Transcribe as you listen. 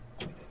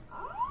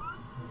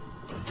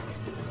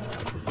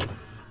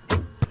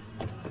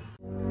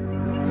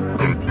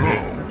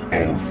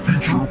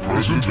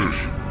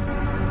presentation.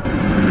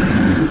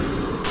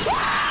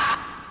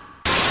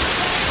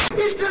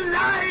 It's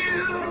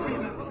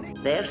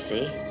alive! They'll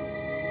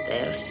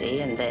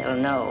see, and they'll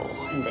know,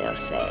 and they'll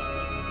say,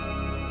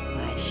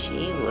 why,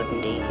 she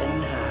wouldn't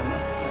even harm a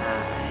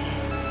fly.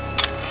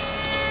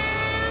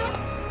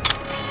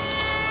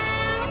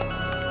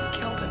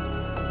 Killed him.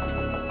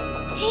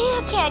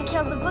 You can't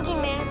kill the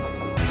boogeyman.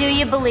 Do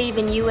you believe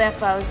in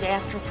UFOs,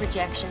 astral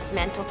projections,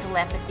 mental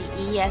telepathy,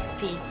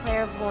 ESP,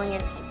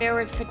 clairvoyance,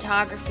 spirit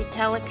photography,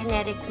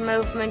 telekinetic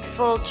movement,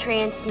 full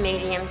trance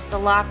mediums, the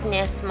Loch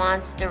Ness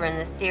Monster,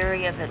 and the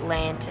theory of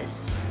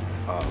Atlantis?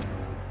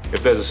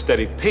 If there's a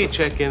steady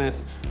paycheck in it,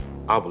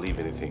 I'll believe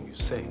anything you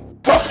say.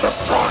 From the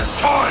prime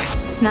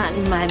time! Not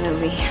in my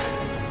movie.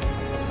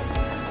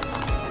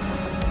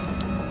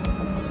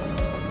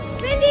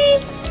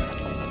 Cindy!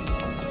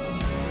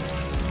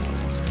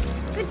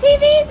 The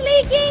TV's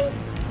leaking!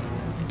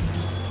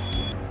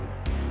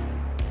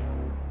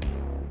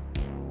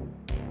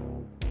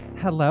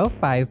 Hello,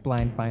 5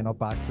 blind vinyl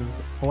boxes,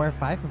 4 or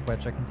 5 of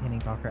which are containing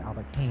Dr.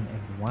 Albert Kane,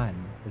 and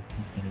 1 is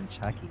containing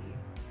Chucky.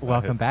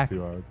 Welcome back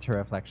to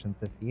Reflections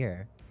of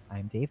Fear.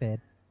 I'm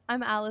David.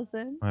 I'm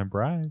Allison. I'm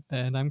Bryce.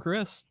 And I'm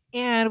Chris.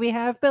 And we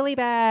have Billy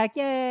back.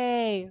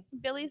 Yay!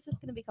 Billy's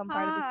just going to become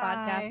part of this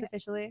podcast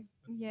officially.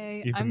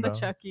 Yay. Even I'm the though-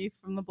 Chucky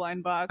from the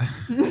blind box.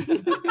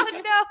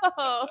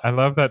 No! I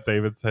love that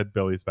David said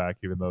Billy's back,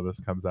 even though this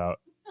comes out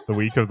the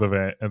week of the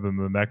event, and then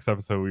the next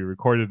episode we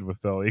recorded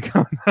with Billy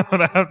comes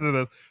out after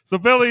this. So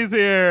Billy's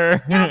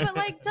here. Yeah, but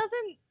like,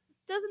 doesn't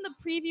the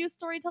preview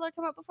storyteller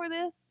come out before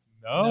this?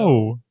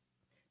 No.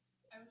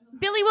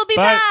 Billy will be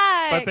back!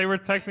 But they were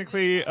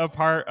technically a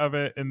part of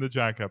it in the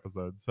Jack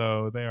episode,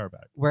 so they are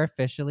back. We're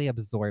officially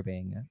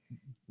absorbing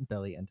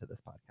Billy into this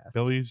podcast.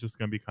 Billy's just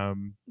going to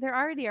become... They're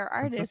already our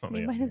artists. We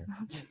consistently might on as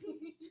well just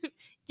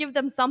give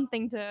them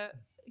something to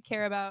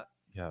care about.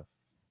 Yes.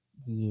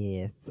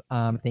 Yes.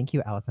 Thank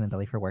you, Allison and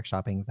Billy, for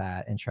workshopping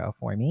that intro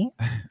for me.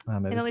 It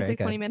only took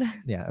 20 minutes.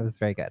 Yeah, it was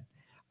very good.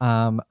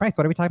 Bryce,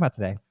 what are we talking about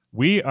today?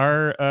 We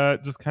are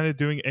just kind of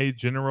doing a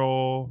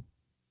general...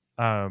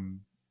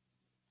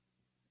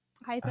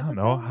 Hype I episode?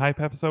 don't know, hype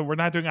episode. We're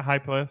not doing a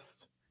hype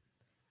list.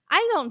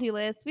 I don't do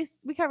lists.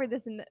 We covered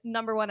this in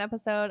number 1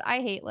 episode. I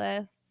hate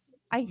lists.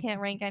 I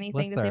can't rank anything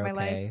Lists to save are my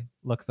life. okay.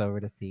 Looks over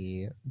to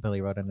see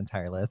Billy wrote an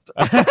entire list.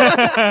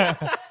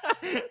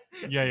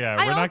 Yeah.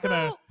 I We're not also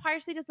gonna.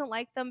 partially just don't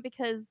like them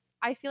because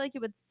I feel like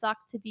it would suck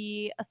to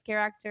be a scare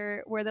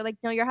actor where they're like,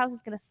 no, your house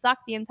is gonna suck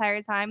the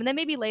entire time, and then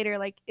maybe later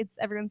like it's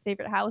everyone's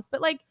favorite house.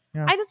 But like,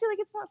 Yeah. I just feel like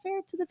it's not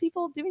fair to the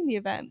people doing the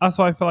event.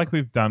 Also, I feel like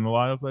we've done a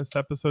lot of list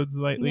episodes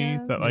lately.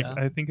 Yeah. That like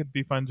Yeah. I think it'd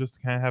be fun just to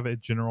kind of have a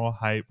general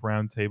hype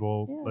round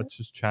table. Yeah. Let's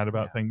just chat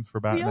about things for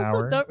about We an also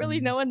hour. don't really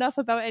and- know enough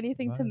about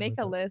anything to No, make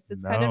a we list.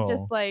 It's don't. kind of No.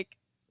 just like,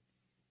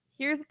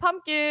 here's a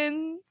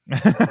pumpkin.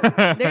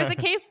 There's a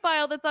case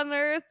file that's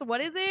unearthed.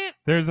 What is it?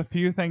 There's a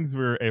few things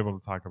we were able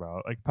to talk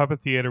about, like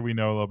Puppet Theater. We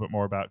know a little bit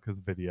more about because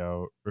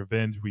video.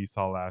 Revenge we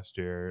saw last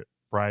year.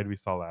 Bride we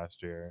saw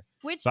last year.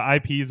 Which, The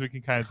IPs we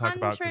can kind of talk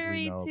about because we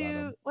contrary know about to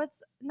them.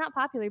 what's not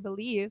popular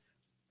belief,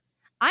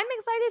 I'm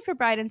excited for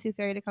Bride and Tooth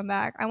Fairy to come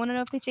back. I want to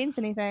know if they changed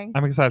anything.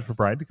 I'm excited for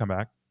Bride to come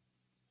back.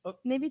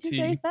 Maybe Tooth Tea.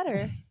 Fairy's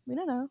better. We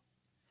don't know.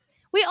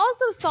 We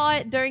also saw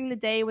it during the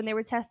day when they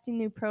were testing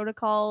new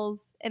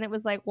protocols, and it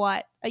was like,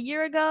 what, a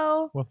year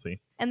ago? We'll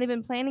see. And they've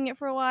been planning it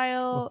for a We'll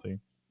while. see.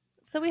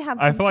 So we have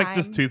I some feel like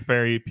just time. Tooth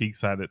Fairy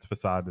peaks at its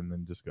facade and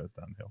then just goes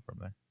downhill from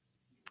there.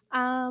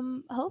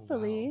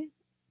 Hopefully.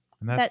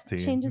 And that's That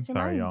tea. changes I'm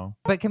your sorry, mind. y'all.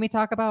 But can we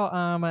talk about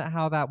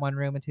how that one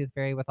room in Tooth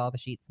Fairy with all the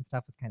sheets and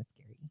stuff was kind of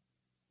scary?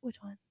 Which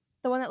one?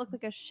 The one that looked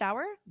like a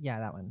shower? Yeah,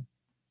 that one.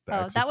 The Oh,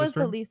 that was Exorcist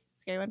the room?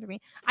 least scary one for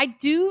me. I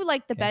do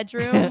like the Okay.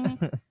 bedroom.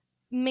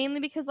 Mainly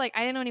because like I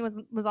didn't know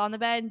anyone was on the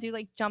bed, and dude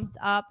like jumped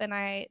up and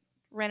I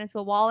ran into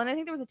a wall, and I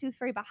think there was a tooth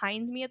fairy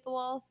behind me at the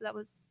wall, so that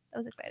was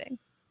exciting.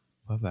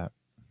 Love that.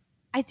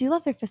 I do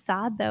love their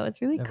facade though;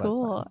 it's really It was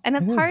cool, fun. and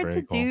it's It is hard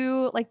to very cool.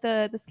 do like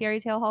the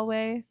scary tale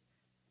hallway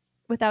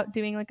without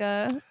doing like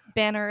a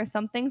banner or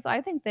something. So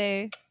I think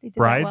they did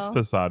Bride's that well.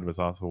 facade was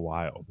also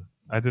wild.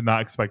 I did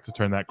not expect to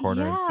turn that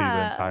corner and see the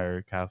Yeah.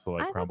 entire castle I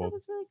like thought crumble. that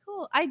was really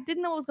cool. I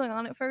didn't know what was going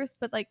on at first,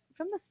 but like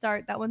from the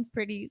start, that one's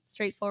pretty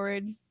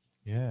straightforward.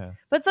 Yeah.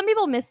 But some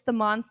people missed the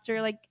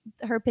monster, like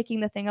her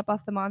picking the thing up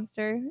off the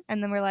monster,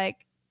 and then we're like,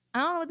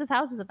 I don't know what this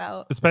house is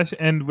about. Especially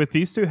and with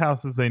these two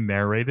houses they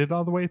narrated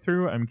all the way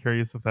through. I'm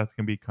curious if that's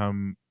gonna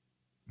become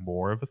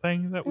more of a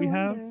thing that we I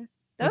have. wonder.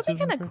 That would which be is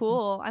kind of interesting.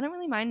 cool. I don't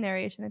really mind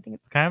narration. I think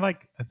it's Kind of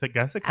like I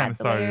guess it kind of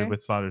Adds a layer. started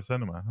with Slaughter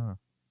Cinema, huh?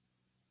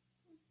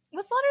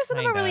 was Slaughter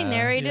Cinema really Kinda,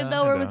 narrated yeah.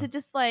 though, or Kinda. was it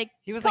just like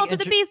He was Call like to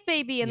the Beast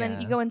Baby, and then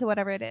you Yeah. go into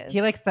whatever it is?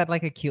 He like said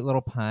like a cute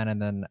little pun and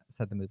then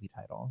said the movie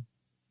title.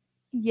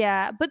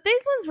 Yeah, but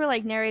these ones were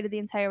like narrated the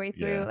entire way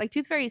through. Yeah. Like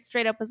Tooth Fairy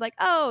straight up was like,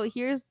 "Oh,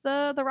 here's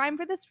the rhyme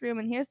for this room,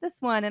 and here's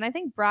this one." And I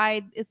think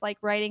Bride is like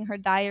writing her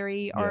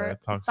diary Yeah, or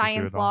it talks you through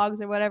science it all.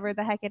 logs or whatever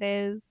the heck it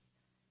is.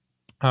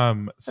 So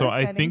That's I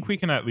exciting. think we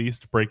can at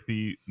least break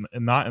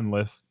not in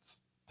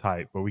lists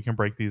type, but we can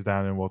break these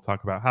down and we'll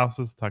talk about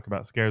houses, talk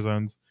about scare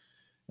zones,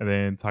 and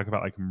then talk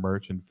about like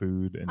merch and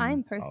food. And I'm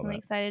all personally that.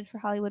 excited for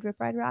Hollywood Rip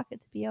Ride Rocket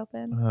to be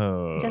open.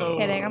 Oh. Just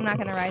kidding. I'm not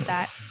going to ride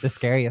that. The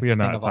scariest We are thing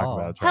not of talking all.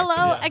 about attractions.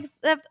 Hello,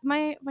 except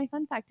my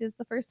fun fact is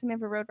the first time I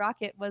ever rode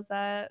Rocket was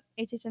HHN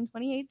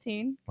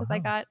 2018 because I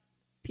Wow. got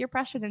peer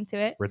pressured into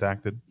it.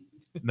 Redacted.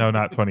 No,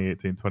 not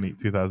 2018.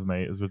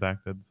 2008 is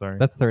redacted. Sorry.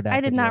 That's third. I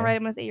did not year. ride it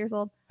when I was 8 years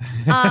old.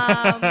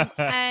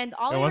 And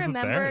all I I wasn't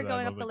there remember then,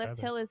 going was up the like, lift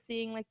either. hill is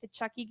seeing like the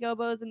Chucky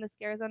Gobos in the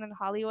scare zone in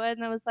Hollywood,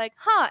 and I was like,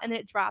 huh, and then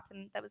it dropped,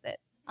 and that was it.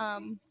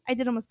 I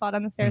did almost fall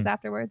down the stairs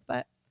afterwards,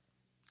 but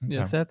Yeah,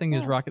 Okay. sad thing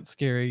is Yeah. Rocket's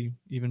scary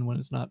even when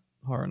it's not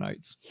Horror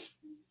Nights.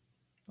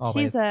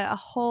 she's a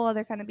whole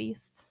other kind of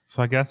beast.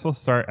 So I guess we'll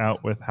start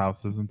out with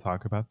houses and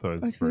talk about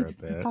those Or for should we a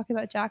just bit. talk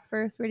about Jack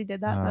first? We already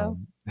did that though.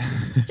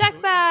 Um, Jack's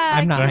back.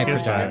 I'm not Jack hyped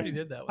is for back. I Jack. already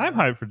did that one. I'm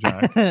hyped for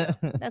Jack.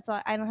 That's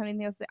all. I don't have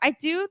anything else to say. I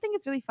do think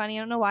it's really funny.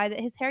 I don't know why that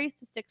his hair used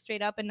to stick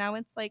straight up, and now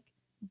it's like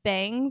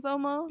bangs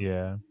almost.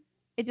 Yeah.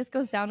 It just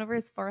goes down over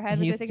his forehead,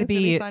 He which I used think to is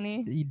really be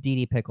funny. Dee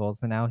Dee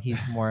Pickles, and now he's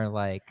more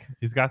like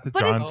He's got the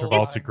But John it's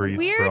Travolta grease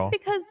Weird grill.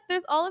 because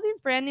there's all of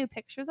these brand new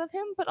pictures of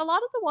him, but a lot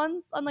of the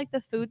ones on like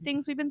the food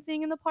things we've been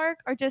seeing in the park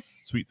are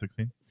just Sweet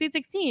 16. Sweet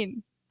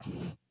 16.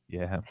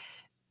 Yeah.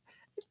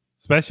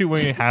 Especially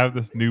when you have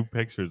this new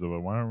pictures of it.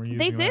 Why aren't we using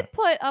They did that?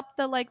 put up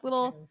the like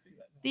little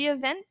the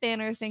event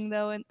banner thing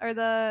though, and or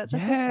the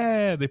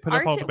Yeah, they put up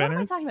arch, all the what am I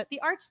banners. talking about?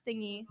 The arch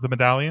thingy. The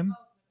medallion.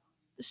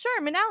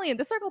 Sure, medallion,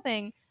 the circle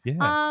thing.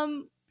 Yeah.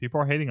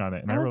 People are hating on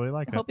it, and I was really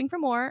like it. hoping for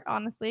more,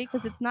 honestly,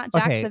 because it's not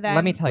Jack's okay. event.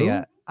 Let me tell you,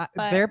 Ooh.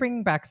 but- they're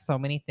bringing back so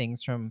many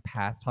things from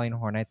past Halloween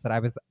Horror Nights that I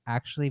was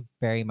actually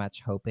very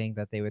much hoping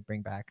that they would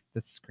bring back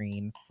the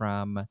screen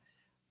from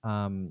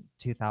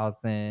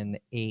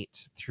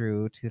 2008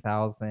 through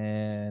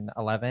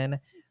 2011.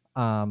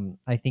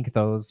 I think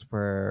those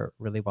were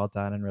really well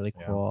done and really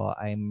Yeah. cool.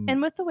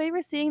 And with the way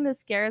we're seeing the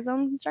scare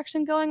zone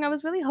construction going, I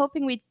was really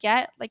hoping we'd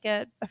get like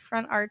a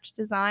front arch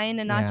design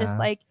and not just Yeah.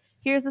 like,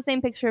 here's the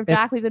same picture of Jack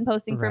It's- we've been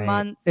posting for right.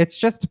 months. It's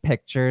just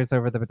pictures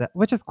over the,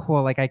 which is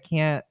cool. Like I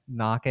can't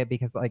knock it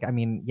because, like, I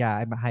mean, yeah,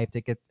 I'm hyped.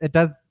 It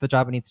does the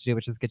job it needs to do,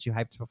 which is get you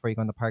hyped before you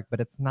go in the park. But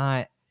it's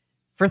not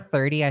for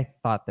 30. I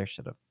thought there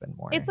should have been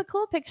more. It's a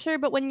cool picture,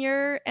 but when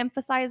you're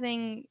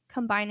emphasizing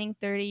combining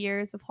 30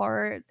 years of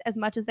horror as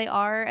much as they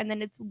are, and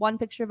then it's one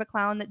picture of a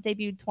clown that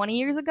debuted 20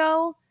 years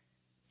ago,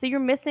 so you're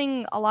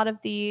missing a lot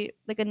of the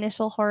like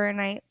initial Horror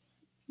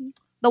Nights, the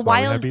That's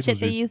why we wild have shit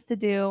they Beetlejuice. used to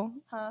do.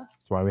 Huh?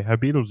 That's why we have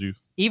Beetlejuice.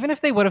 Even if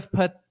they would have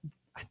put,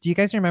 do you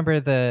guys remember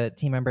the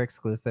team member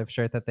exclusive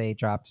shirt that they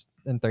dropped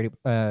in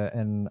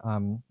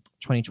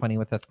 2020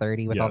 with a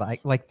 30 with all the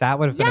Yes. like that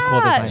would have been a cool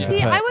design. Yeah, to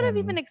see, put I would have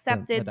in even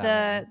accepted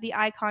medallion. the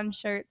icon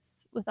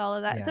shirts with all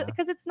of that Yeah.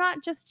 because it's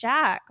not just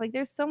Jack. Like,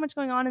 there's so much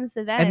going on in this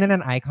event. and then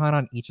an icon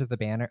on each of the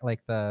banner,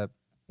 like the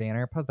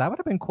banner post. That would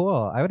have been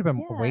cool. I would have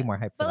been way Yeah. more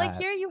hyped. But for like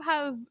that. here you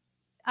have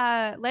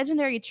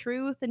Legendary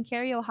Truth and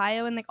Cary,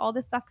 Ohio, and like all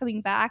this stuff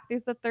coming back.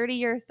 There's the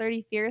 30-year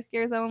 30 Fear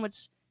Scare Zone,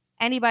 which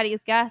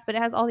anybody's guess, but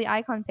it has all the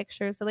icon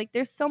pictures. So like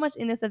there's so much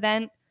in this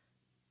event.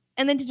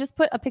 And then to just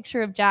put a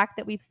picture of Jack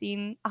that we've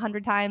seen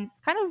 100 times,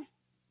 it's kind of,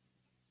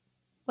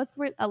 what's the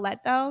word? A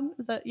letdown?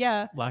 Is that,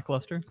 yeah.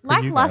 Lackluster. For you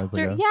guys, I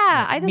Lackluster. guess.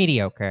 Yeah. I just,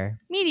 mediocre,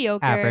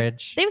 Mediocre.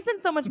 average. They've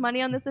spent so much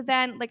money on this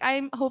event. Like,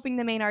 I'm hoping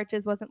the main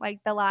arches wasn't like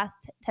the last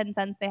 10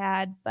 cents they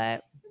had,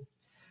 but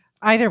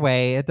Either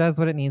way, it does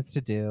what it needs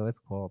to do. It's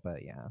cool,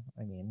 but yeah,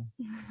 I mean,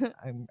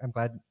 I'm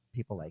glad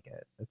people like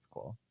it. It's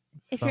cool.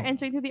 if So- you're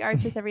entering through the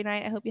arches every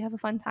night, I hope you have a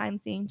fun time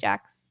seeing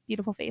Jack's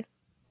beautiful face.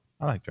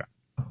 I like Jack.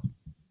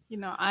 You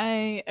know,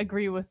 I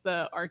agree with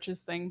the arches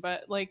thing,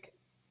 but like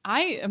I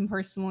am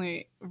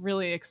personally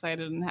really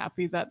excited and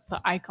happy that the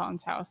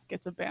Icons house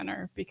gets a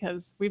banner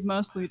because we've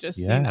mostly just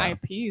seen Yeah.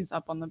 IPs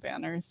up on the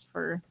banners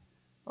or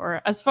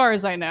as far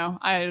as I know.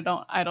 I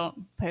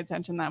don't pay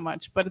attention that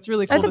much, but it's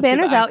really cool. Are the to see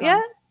banners out icon.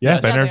 yet? Yeah,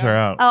 Yes, banners they are are.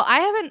 out. Oh, I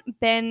haven't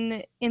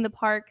been in the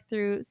park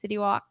through City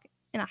Walk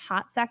in a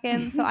hot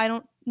second, so I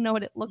don't know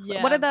what it looks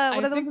like. What are the I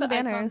ones think on the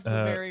Icon's banners? the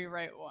Uh, very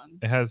right one.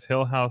 It has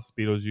Hill House,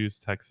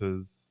 Beetlejuice,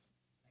 Texas,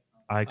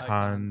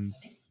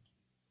 Icons.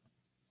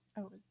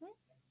 Oh, is it?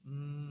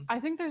 I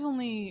think there's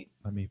only.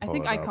 Let me I pull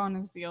think it up. Icon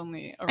is the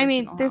only. I mean,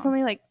 original there's only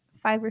house. like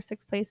 5 or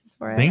 6 places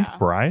for I it, think Yeah.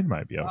 Bride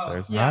might be up there.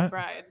 Isn't Yeah, that?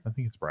 Bride. I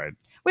think it's Bride.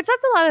 which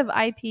that's a lot of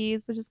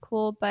IPs, which is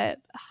cool. But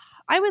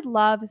I would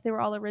love if they were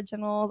all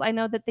originals. I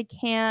know that they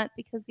can't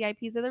because the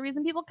IPs are the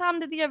reason people come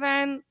to the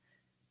event.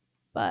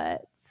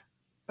 But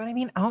But I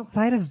mean,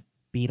 outside of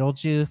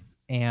Beetlejuice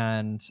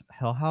and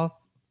Hill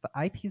House, the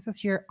IPs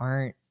this year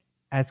aren't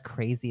as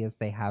crazy as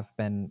they have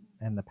been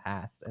in the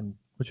past. And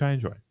Which I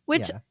enjoy.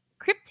 which yeah.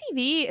 Crypt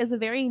TV is a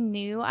very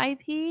new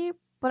IP,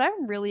 but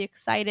I'm really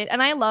excited.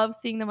 And I love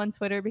seeing them on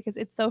Twitter because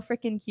it's so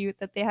freaking cute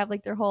that they have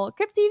like their whole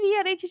Crypt TV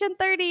at HHN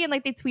 30 and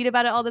like they tweet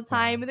about it all the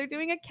time and they're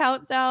doing a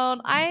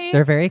countdown.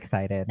 they're very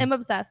excited. am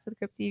obsessed with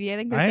Crypt TV. I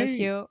think they're so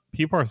cute.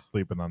 People are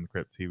sleeping on the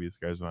Crypt TV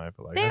scares, and I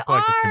feel like They I feel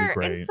like it's gonna are. be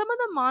great. And some of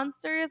the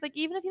monsters, like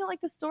even if you don't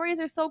like the stories,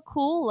 are so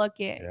cool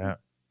looking. Yeah.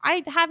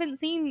 I haven't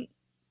seen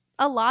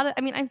a lot of,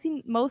 I mean, I've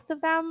seen most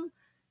of them,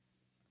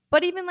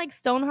 But even like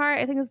Stoneheart,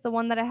 I think is the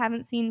one that I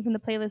haven't seen from the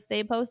playlist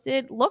they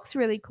posted, looks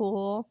really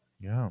cool.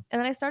 Yeah.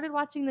 And then I started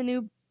watching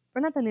the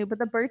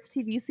Birch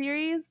TV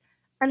series,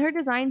 and her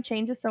design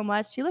changes so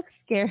much. She looks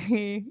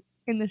scary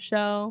in the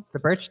show. The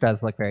Birch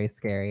does look very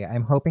scary.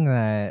 I'm hoping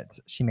that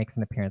she makes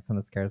an appearance on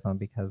the Scare Zone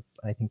because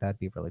I think that'd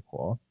be really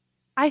cool.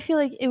 I feel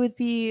like it would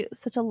be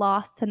such a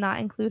loss to not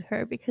include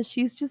her because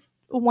she's just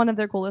one of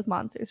their coolest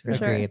monsters for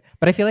Agreed. sure.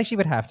 But I feel like she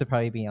would have to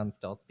probably be on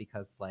stilts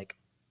because like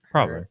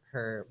Probably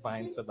her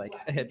vines would like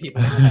hit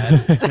people in the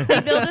head.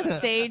 They build a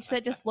stage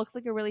that just looks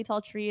like a really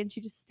tall tree and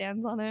she just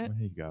stands on it.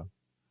 There you go.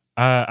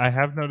 I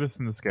have noticed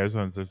in the Scare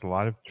Zones there's a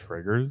lot of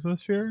triggers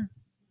this year,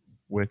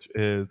 which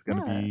is going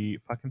to be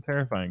fucking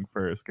terrifying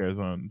for Scare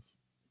Zones.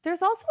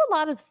 There's also a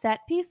lot of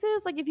set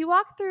pieces. Like if you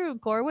walk through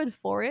Gorewood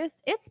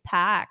Forest, it's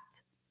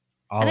packed.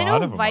 And I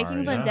know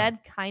Vikings Undead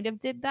kind of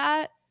did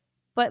that,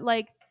 but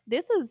like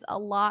this is a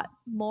lot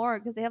more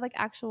because they have like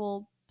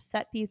actual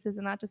set pieces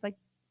and not just like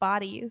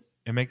bodies.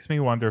 It makes me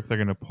wonder if they're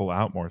going to pull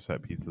out more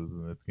set pieces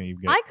and it's going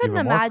to get I couldn't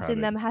even more imagine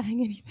crowded. them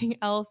having anything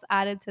else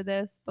added to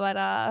this,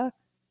 but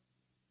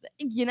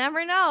you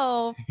never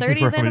know.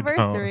 30th really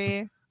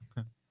anniversary.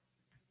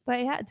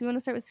 But yeah, do you want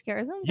to start with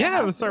Scare Zones?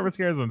 Yeah, let's start with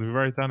Scare Zones. We've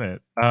already done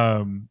it.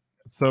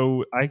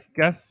 So I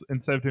guess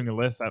instead of doing a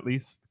list, at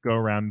least go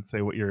around and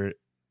say what your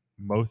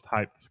most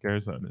hyped Scare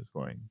Zone is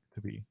going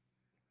to be.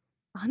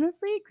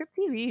 Honestly, Crypt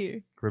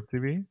TV. Crypt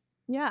TV?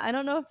 Yeah, I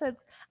don't know if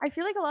that's... I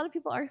feel like a lot of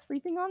people are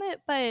sleeping on it,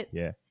 but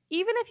yeah,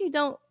 even if you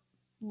don't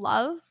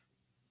love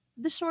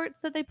the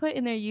shorts that they put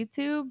in their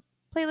YouTube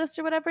playlist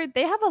or whatever,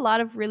 they have a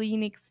lot of really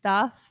unique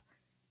stuff.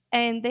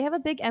 And they have a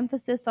big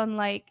emphasis on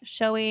like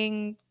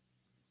showing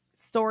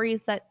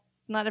stories that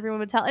not everyone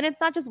would tell. And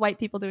it's not just white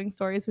people doing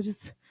stories, which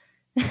is...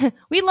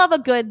 we love a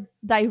good,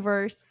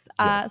 diverse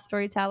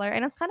storyteller.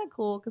 And it's kind of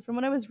cool because from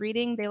what I was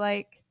reading, they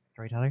like...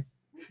 Storyteller?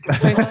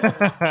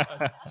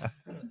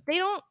 They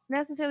don't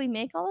necessarily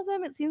make all of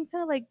them. It seems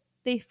kind of like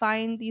they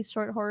find these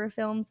short horror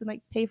films and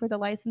like pay for the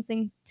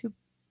licensing to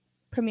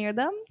premiere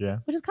them. Yeah,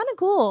 which is kind of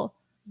cool.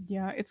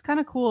 Yeah, it's kind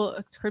of cool.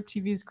 Crypt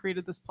TV's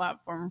created this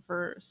platform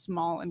for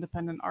small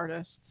independent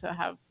artists to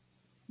have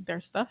their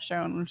stuff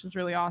shown, which is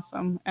really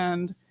awesome.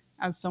 And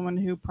as someone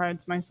who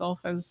prides myself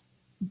as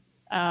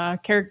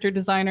character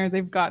designer,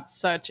 they've got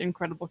such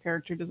incredible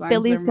character designs.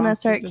 Billy's gonna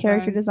start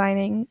character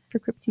designing for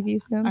Crypt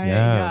TV soon.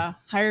 Yeah,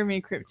 hire me,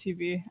 Crypt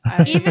TV.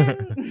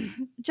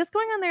 Even just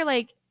going on their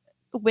like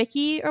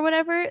wiki or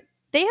whatever,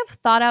 they have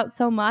thought out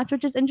so much,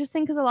 which is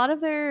interesting because a lot of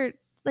their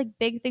like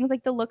big things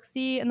like the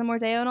Look-See and the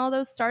Mordeo and all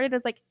those started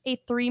as like a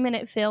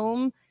 3-minute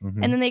film,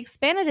 and then they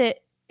expanded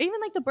it.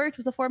 Even like the Birch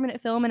was a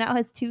 4-minute film and now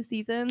has 2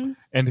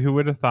 seasons. And who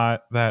would have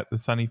thought that the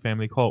Sunny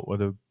Family Cult would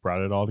have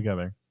brought it all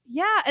together?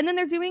 Yeah, and then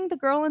they're doing The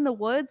Girl in the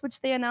Woods, which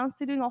they announced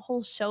they're doing a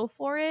whole show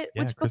for it,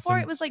 which before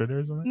it was like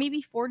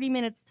maybe 40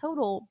 minutes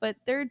total, but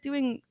they're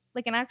doing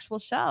like an actual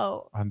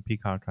show. On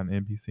Peacock on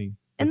NBC.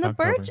 And The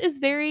Birch is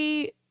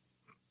the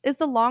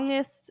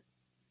longest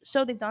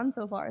show they've done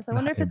so far. So I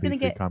wonder if it's going to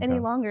get any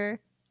longer.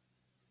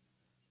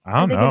 I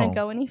don't know. Are they going to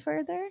go any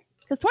further?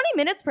 Because 20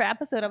 minutes per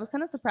episode, I was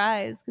kind of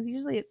surprised because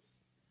usually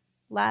it's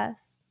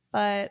less.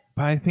 But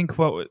I think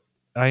what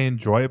I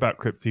enjoy about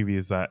Crypt TV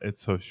is that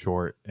it's so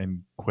short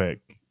and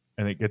quick.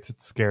 And it gets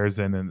its scares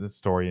in the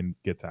story and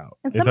gets out.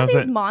 And some of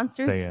these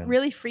monsters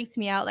really freaked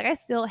me out. Like I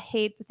still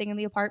hate the thing in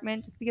the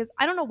apartment just because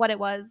I don't know what it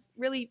was.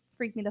 Really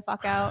freaked me the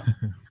fuck out.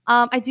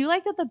 I do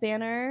like that the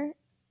banner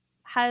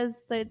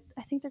has I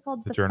think they're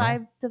called the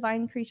 5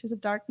 Divine Creatures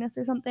of Darkness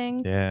or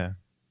something. Yeah.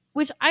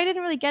 Which I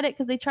didn't really get it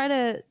because they try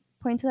to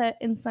point to that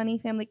in Sunny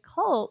Family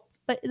Cult.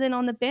 But then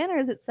on the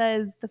banners it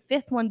says the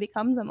 5th one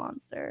becomes a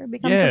monster,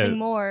 becomes something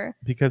more.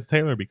 Because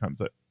Taylor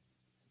becomes it.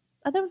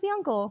 I thought it was the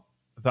uncle.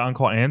 The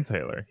uncle and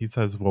Taylor. He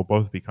says we'll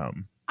both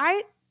become.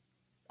 I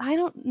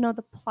don't know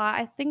the plot.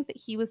 I think that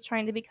he was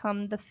trying to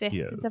become the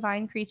 5th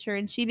divine creature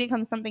and she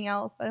becomes something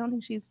else, but I don't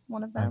think she's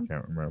one of them. I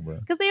can't remember.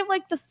 Because they have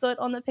like the soot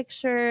on the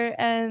picture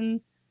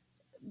and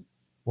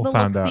we'll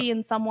the Look-See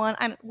and someone.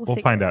 We'll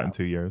find out in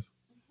 2 years.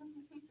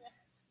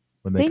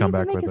 When they come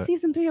back with it. They need to make a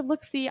season 3 of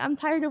Look-See. I'm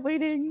tired of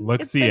waiting.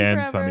 Look-See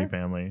and Sunny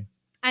Family.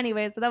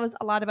 Anyway, so that was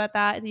a lot about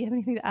that. Do you have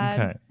anything to add?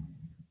 Okay.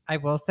 I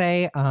will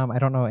say, I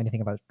don't know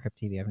anything about Crypt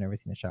TV. I've never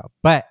seen the show,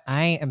 but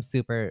I am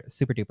super,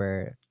 super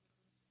duper,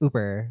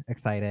 uber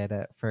excited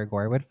for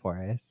Gorewood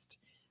Forest.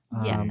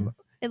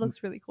 Yes, it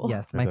looks really cool.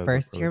 Yes, my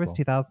first year was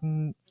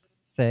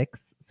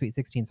 2006, Sweet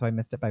 16, so I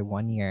missed it by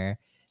 1 year.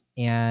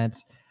 And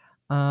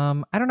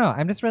I don't know.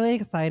 I'm just really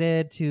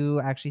excited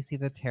to actually see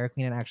the Terror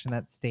Queen in action.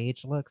 That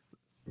stage looks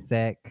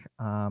sick.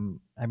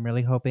 I'm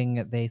really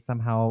hoping they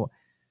somehow...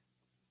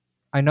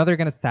 I know they're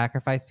going to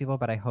sacrifice people,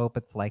 but I hope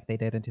it's like they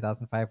did in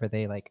 2005 where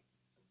they like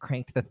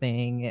cranked the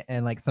thing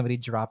and like somebody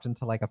dropped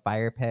into like a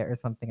fire pit or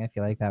something. I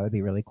feel like that would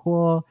be really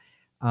cool.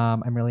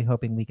 I'm really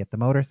hoping we get the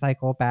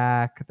motorcycle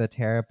back, the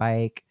Terror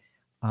bike.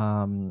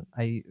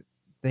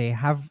 They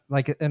have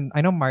like, and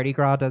I know Mardi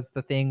Gras does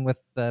the thing with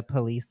the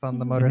police on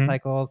the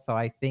motorcycles. So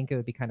I think it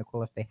would be kind of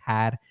cool if they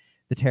had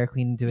the Terror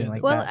Queen doing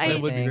like that. That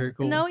would be very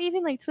cool. No,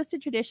 even like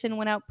Twisted Tradition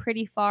went out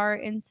pretty far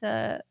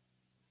into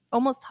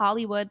almost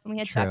Hollywood when we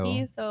had True.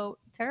 Chucky. So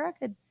Tara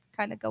could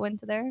kind of go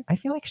into there. I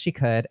feel like she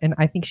could, and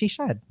I think she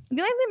should.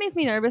 The only thing that makes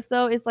me nervous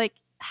though is like,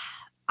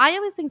 I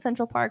always think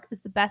Central Park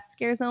is the best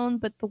scare zone,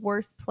 but the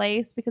worst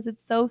place because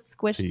it's so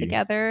squished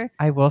together.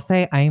 I will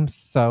say I am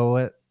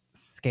so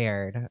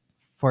scared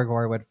for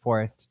Gorewood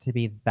Forest to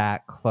be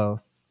that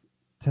close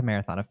to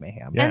Marathon of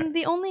Mayhem. Yeah. And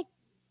the only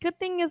good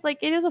thing is like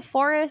it is a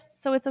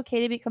forest, so it's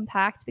okay to be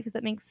compact because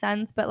that makes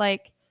sense. But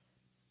like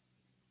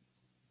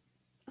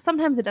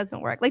sometimes it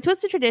doesn't work. Like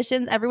Twisted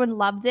Traditions, everyone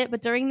loved it,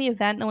 but during the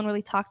event, no one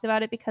really talked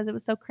about it because it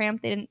was so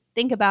cramped. They didn't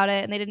think about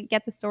it and they didn't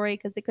get the story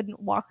because they couldn't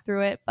walk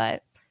through it.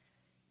 But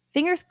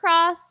fingers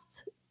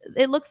crossed,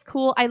 it looks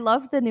cool. I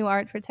love the new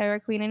art for Terror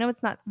Queen. I know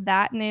it's not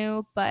that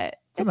new, but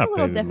it's a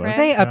little different.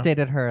 They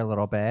updated her a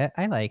little bit.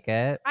 I like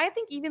it. I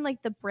think even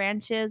like the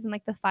branches and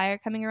like the fire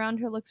coming around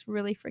her looks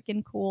really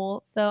freaking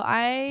cool. So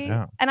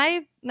and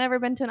I've never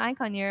been to an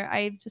Icon year.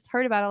 I just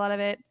heard about a lot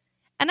of it.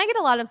 And I get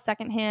a lot of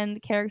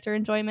secondhand character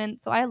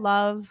enjoyment. So I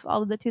love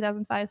all of the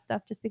 2005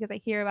 stuff just because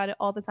I hear about it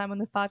all the time on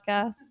this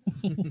podcast.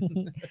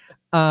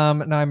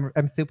 No,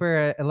 I'm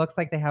super. It looks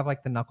like they have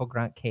like the Knuckle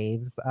Grunt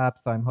caves up.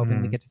 So I'm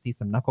hoping we get to see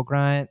some Knuckle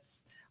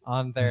Grunts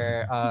on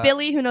their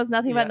Billy, who knows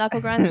nothing about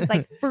Knuckle Grunts, is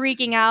like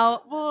freaking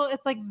out. Well,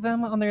 it's like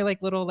them on their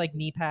like little like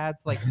knee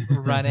pads, like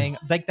running.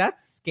 Like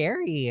that's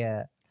scary.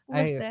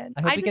 Listen,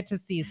 I hope we get to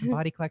see some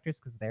body collectors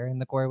because they're in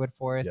the Gorewood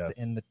Forest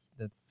in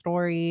the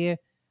story.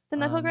 The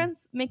Knuckle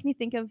Grunts make me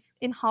think of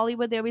in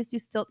Hollywood, they always do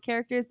stilt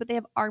characters, but they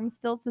have arm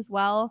stilts as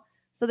well.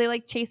 So they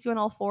like chase you on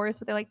all fours,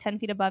 but they're like 10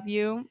 feet above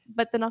you.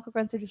 But the Knuckle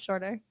Grunts are just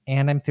shorter.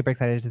 And I'm super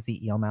excited to see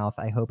Eelmouth.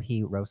 I hope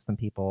he roasts some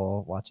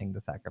people watching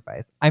the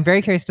sacrifice. I'm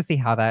very curious to see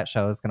how that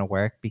show is going to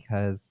work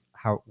because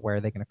where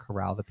are they going to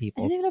corral the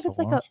people? I don't even know if it's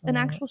like an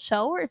actual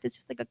show or if it's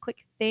just like a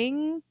quick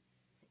thing.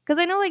 Because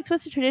I know like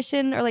Twisted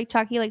Tradition or like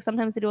Chucky, like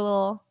sometimes they do a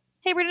little,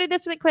 hey, we're going to do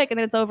this really quick, and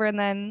then it's over, and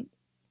then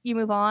you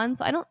move on.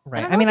 So I don't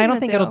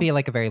think it'll be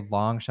like a very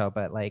long show,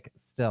 but like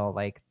still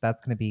like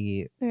that's going to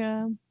be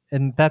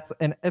and it's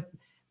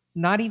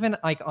not even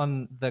like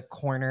on the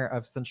corner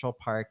of Central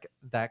Park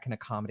that can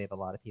accommodate a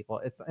lot of people.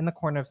 It's in the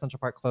corner of Central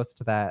Park close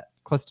to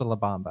La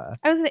Bamba.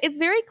 It's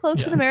very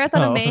close to the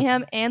Marathon of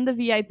Mayhem and the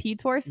VIP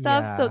tour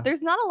stuff. So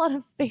there's not a lot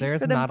of space for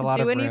them to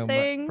do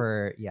anything.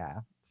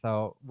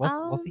 So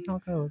we'll see how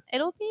it goes.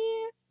 It'll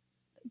be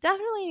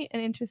definitely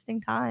an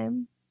interesting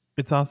time.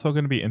 It's also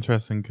going to be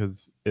interesting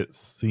because it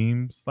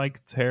seems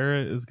like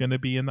Tara is going to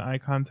be in the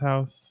Icon's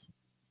house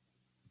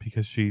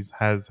because she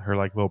has her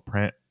like little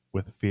print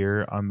with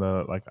fear on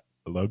the like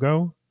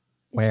logo.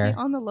 Where? Is she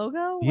on the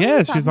logo?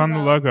 Yeah, she's on the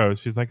logo.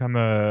 She's like on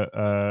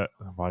the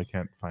well, I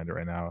can't find it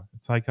right now.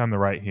 It's like on the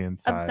right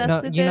hand side.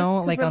 Obsessed with this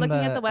because we're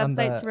looking at the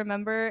website to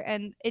remember,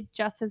 and it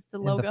just has the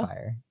logo.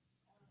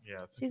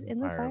 Yeah, she's in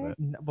the fire.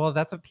 Well,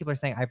 that's what people are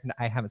saying.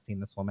 I haven't seen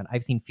this woman.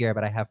 I've seen Fear,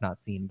 but I have not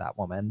seen that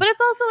woman. But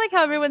it's also like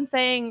how everyone's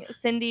saying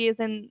Cindy is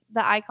in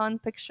the Icon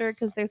picture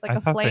because there's like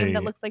a flame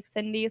that looks like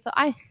Cindy. So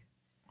I'm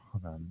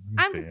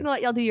just gonna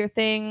let y'all do your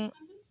thing.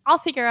 I'll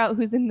figure out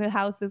who's in the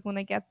houses when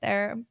I get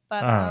there.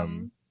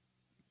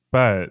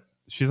 But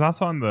she's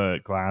also on the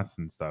glass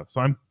and stuff.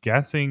 So I'm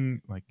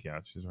guessing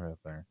she's right up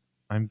there.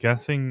 I'm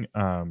guessing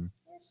right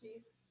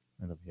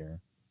up here.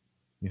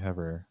 You have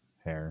her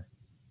hair.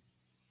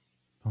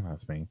 Don't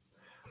ask me.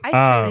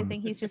 I truly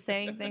think he's just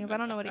saying things. I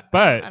don't know what he.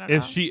 But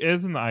if she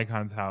is in the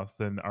Icon's house,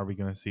 then are we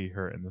going to see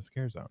her in the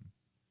scare zone?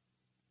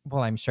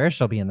 Well, I'm sure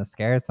she'll be in the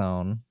scare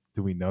zone.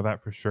 Do we know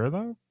that for sure,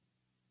 though?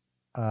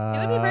 It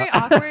would be very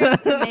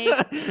awkward to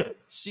make.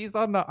 She's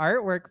on the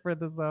artwork for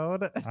the zone.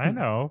 I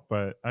know,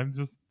 but I'm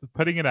just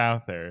putting it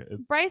out there.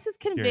 Bryce is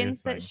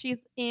convinced that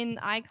she's in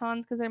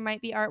Icons because there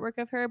might be artwork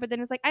of her, but then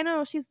it's like, I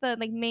know she's the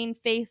like main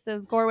face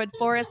of Gorewood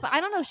Forest, but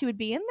I don't know if she would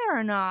be in there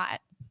or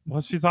not.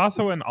 Well, she's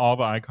also in all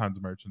the Icons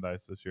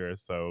merchandise this year,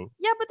 so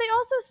yeah. But they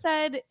also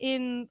said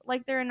in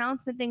like their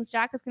announcement things,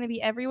 Jack is going to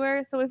be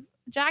everywhere. So if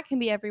Jack can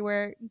be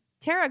everywhere,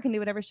 Tara can do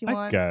whatever she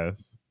wants. I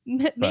guess.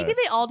 Maybe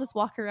they all just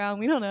walk around.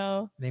 We don't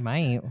know. They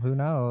might. Who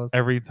knows?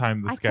 Every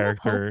time this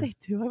character. Hope they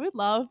do. I would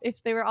love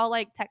if they were all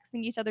like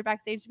texting each other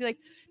backstage to be like,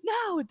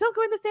 "No, don't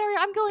go in this area.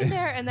 I'm going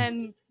there." And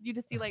then you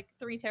just see like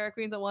 3 Terror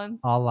Queens at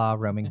once. A la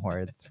Roaming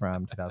Hordes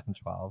from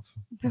 2012,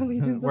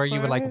 where you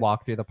would like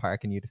walk through the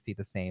park and you'd see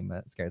the same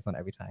scare zone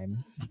every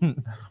time. Oh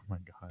my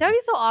god, that'd be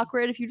so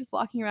awkward if you're just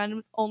walking around and it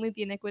was only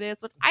the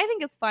Iniquitous, which I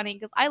think is funny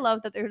because I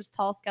love that they're just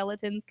tall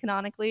skeletons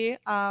canonically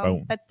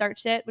that start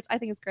shit, which I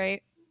think is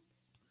great.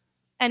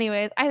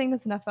 Anyways, I think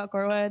that's enough about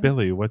Gorewood.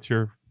 Billy, what's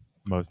your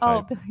most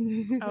hype?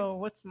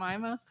 What's my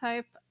most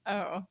hype?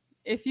 Oh,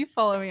 if you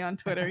follow me on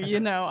Twitter, you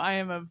know I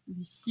am a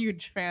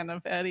huge fan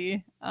of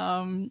Eddie.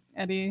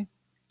 Eddie,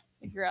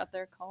 if you're out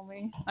there, call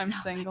me. I'm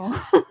single.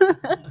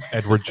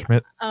 Edward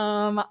Schmidt.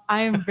 I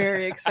am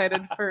very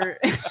excited for.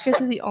 Chris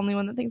is the only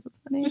one that thinks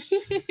it's funny.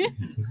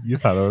 You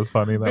thought it was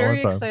funny that very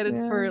one time. Excited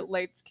for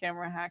Lights,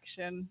 Camera,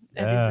 Action.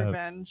 Eddie's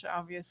Revenge,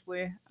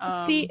 obviously.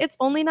 See, it's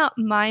only not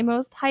my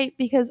most hype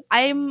because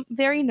I'm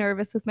very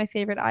nervous with my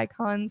favorite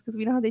Icons because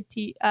we know how they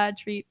treat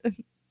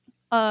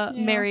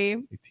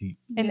Mary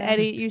and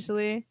Eddie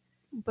usually.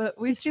 But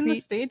we've seen the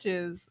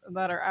stages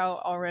that are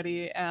out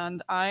already,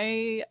 and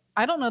I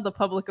don't know the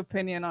public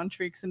opinion on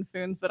Treeks and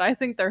Foons, but I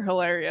think they're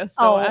hilarious.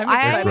 So I'm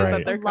excited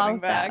that they're coming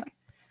back.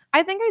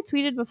 I think I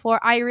tweeted before,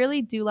 I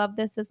really do love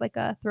this as like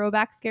a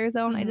throwback scare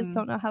zone. I just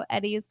don't know how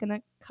Eddie is going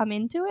to come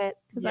into it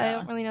because I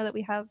don't really know that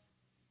we have.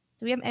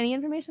 Do we have any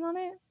information on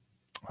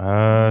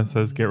it?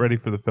 Says get ready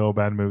for the Feel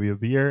Bad movie of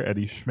the year.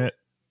 Eddie Schmidt,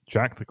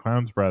 Jack the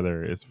Clown's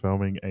brother, is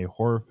filming a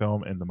horror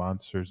film, and the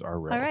monsters are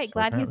real. All right, so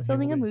glad he's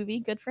filming a movie.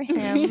 Good for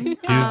him.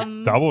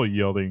 He's double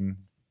yielding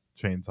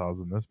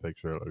chainsaws in this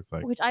picture, it looks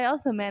like. Which I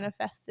also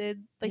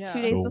manifested like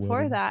 2 days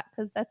before that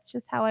because that's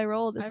just how I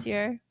roll this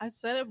year. I've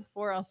said it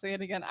before, I'll say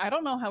it again. I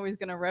don't know how he's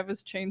going to rev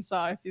his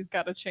chainsaw if he's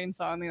got a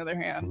chainsaw on the other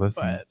hand.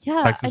 Listen,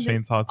 but Texas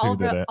Chainsaw 2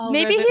 did it.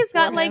 Maybe he's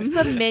got like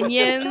some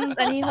minions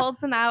and he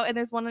holds them out and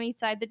there's one on each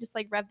side that just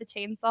like rev the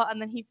chainsaw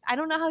and then I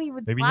don't know how he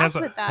would slash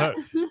with that.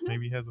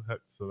 Maybe he has a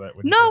hook so that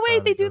when no,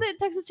 wait, they do that in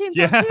Texas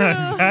Chainsaw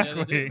too.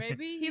 Exactly.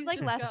 Maybe he's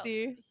like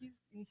lefty.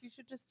 You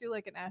should just do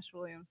like an Ash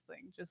Williams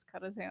thing. Just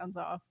cut his hands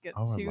off, get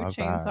Oh, I two love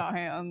chainsaw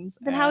hands.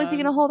 Then how is he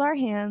gonna hold our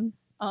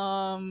hands?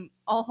 I'll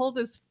hold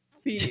his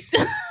feet.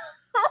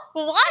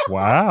 What?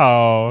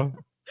 Wow.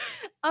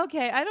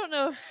 Okay, I don't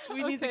know if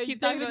we need to keep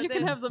talking David, about you this.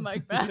 can have the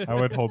mic back. I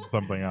would hold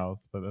something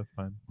else, but that's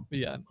fine. But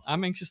yeah,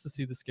 I'm anxious to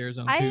see the Scare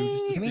Zone I too.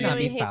 Just to see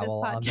really hate this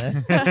foul on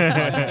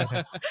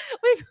podcast.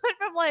 We went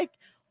from like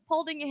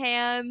holding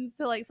hands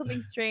to like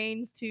something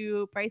strange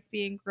to Bryce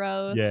being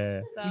gross.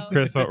 Yeah. So.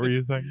 Chris, what were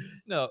you saying?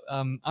 No,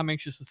 I'm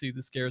anxious to see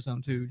the Scare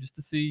Zone too, just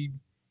to see,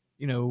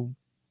 you know,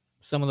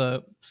 some of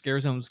the Scare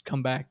Zones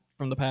come back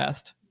from the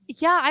past.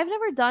 Yeah, I've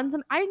never done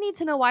some. I need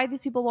to know why these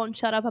people won't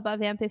shut up about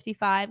Van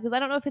 55 because I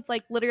don't know if it's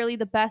like literally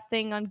the best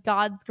thing on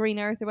God's green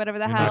earth or whatever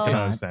the You're hell. not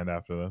gonna understand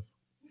after this.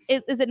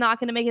 Is it not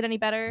going to make it any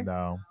better?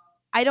 No.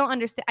 I don't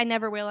understand. I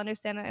never will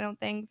understand it. I don't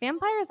think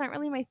vampires aren't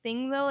really my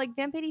thing though. Like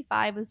Vamp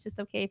 85 was just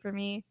okay for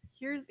me.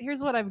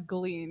 Here's what I've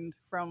gleaned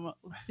from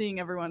seeing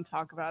everyone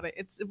talk about it.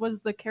 It was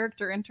the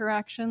character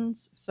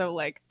interactions. So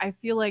like I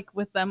feel like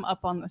with them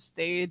up on the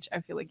stage, I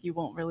feel like you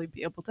won't really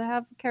be able to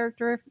have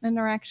character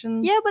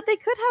interactions. Yeah, but they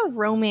could have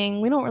roaming.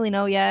 We don't really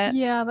know yet.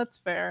 Yeah, that's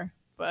fair.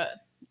 But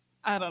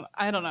I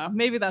don't know.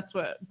 Maybe that's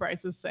what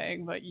Bryce is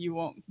saying, but you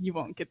won't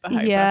get the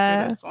hype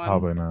after this one.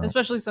 Probably not.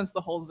 Especially since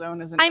the whole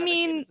zone isn't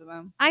dedicated to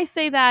them. I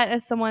say that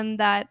as someone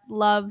that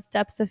loves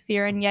Depths of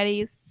Fear and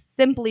Yetis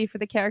simply for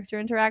the character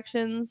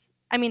interactions.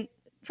 I mean,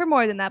 for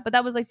more than that, but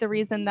that was like the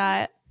reason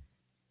that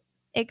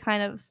it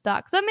kind of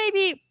stuck. So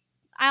maybe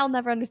I'll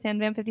never understand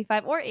Van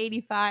 55 or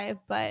 85,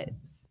 but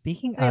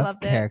speaking I of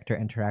loved character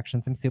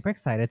interactions, I'm super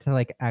excited to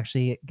like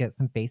actually get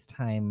some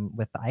FaceTime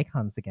with the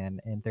icons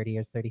again in 30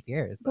 Years, 30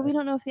 Fears. But we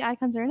don't know if the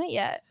icons are in it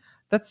yet.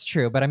 That's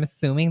true, but I'm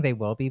assuming they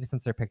will be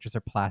since their pictures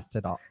are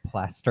plastered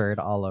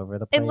all over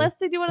the place. Unless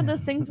they do one of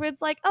those things where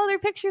it's like, oh, their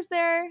picture's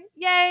there.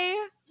 Yay.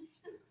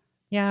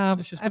 Yeah,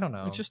 I don't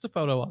know. It's just a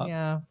photo op.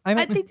 Yeah.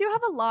 They do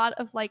have a lot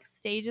of like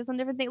stages on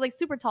different things, like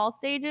super tall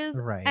stages.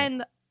 Right.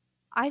 And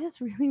I just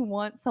really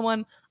want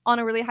someone on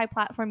a really high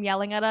platform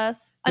yelling at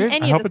us on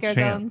any of the scare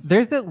zones.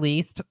 There's at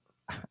least,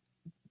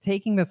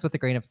 taking this with a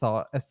grain of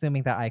salt,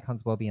 assuming that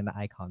icons will be in the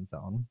icon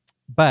zone.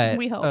 But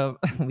we hope.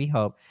 We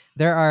hope.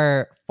 There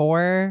are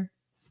 4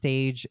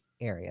 stage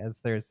areas.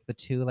 There's the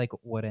 2 like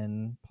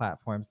wooden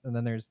platforms, and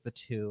then there's the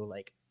 2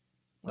 like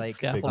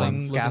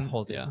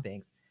scaffolding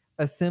things.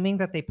 Assuming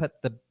that they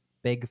put the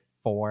big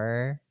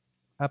 4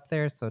 up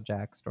there, so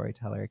Jack,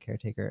 storyteller,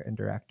 caretaker, and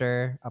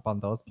director up on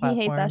those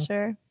platforms. He hates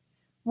Usher.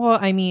 Well,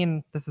 I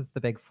mean, this is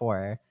the big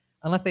 4.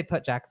 Unless they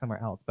put Jack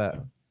somewhere else,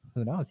 but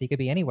who knows? He could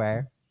be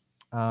anywhere.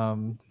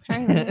 It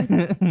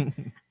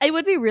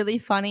would be really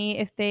funny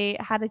if they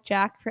had a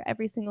Jack for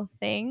every single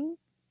thing.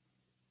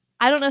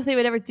 I don't know if they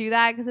would ever do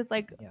that because it's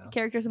like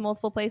characters in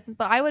multiple places,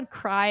 but I would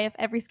cry if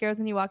every scare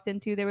zone you walked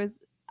into, there was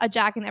a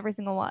Jack in every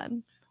single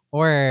one.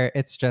 Or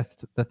it's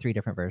just the 3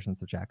 different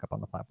versions of Jack up on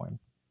the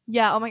platforms.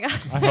 Yeah, oh my god.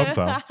 I hope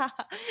so.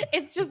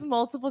 It's just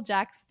multiple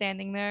Jacks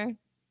standing there.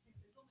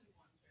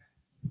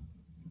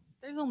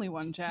 There's only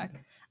one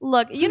Jack.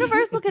 Look,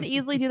 Universal could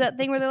easily do that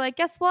thing where they're like,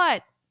 guess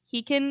what?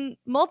 He can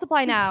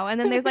multiply now. And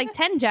then there's like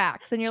 10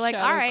 Jacks. And you're like,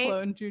 Shadow all right.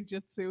 Clone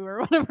Jujitsu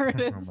or whatever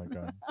it is. Oh my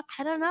god.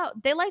 I don't know.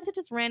 They like to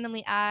just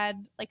randomly add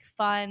like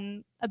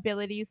fun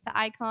abilities to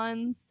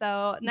icons.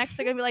 So next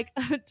they're going to be like,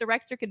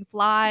 director can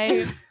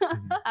fly.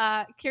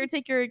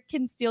 Caretaker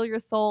can steal your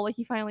soul. Like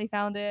he finally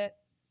found it.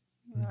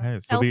 Okay,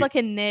 so Elsa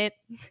can knit.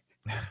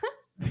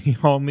 The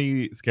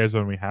only scare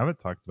zone we haven't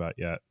talked about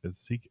yet is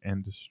Seek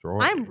and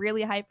Destroy. I'm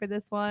really hyped for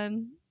this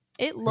one.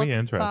 It pretty looks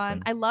interesting.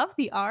 fun. I love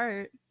the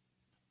art.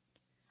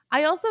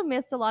 I also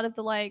missed a lot of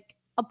the like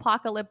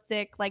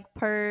apocalyptic like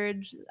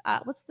purge.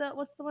 What's the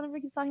one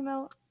everybody keeps talking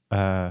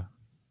about?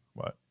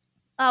 What?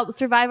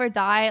 Survive or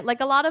Die.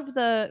 Like a lot of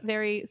the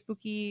very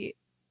spooky,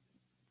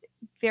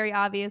 very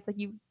obvious like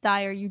you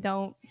die or you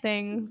don't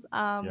things.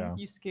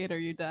 You skate or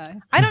you die.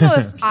 I don't know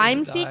if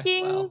I'm die.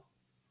 seeking Wow.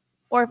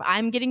 or if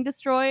I'm getting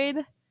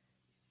destroyed.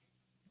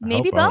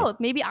 Maybe hope both.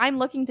 Maybe I'm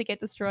looking to get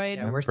destroyed.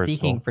 Yeah, we're Personal.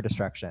 seeking for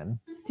destruction.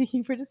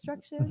 Seeking for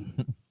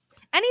destruction.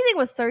 anything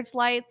with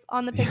searchlights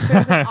on the picture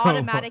is an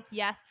automatic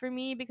yes for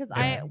me because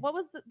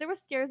there were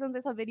scare zones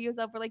I saw videos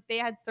of where like they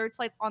had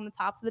searchlights on the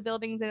tops of the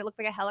buildings and it looked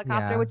like a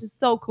helicopter, which is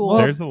so cool.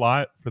 There's a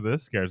lot for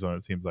this scare zone,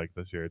 it seems like,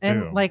 this year too.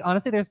 And like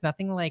honestly, there's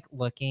nothing like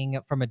looking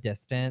from a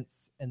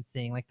distance and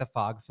seeing like the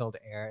fog-filled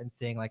air and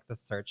seeing like the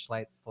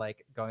searchlights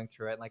like going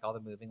through it and like all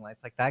the moving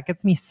lights. Like that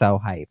gets me so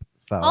hype.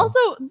 So also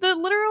the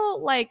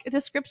literal like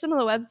description of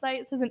the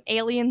website says an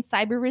alien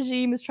cyber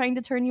regime is trying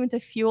to turn you into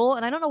fuel,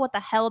 and I don't know what the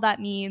hell that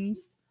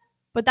means.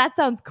 But that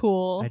sounds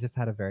cool. I just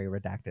had a very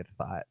redacted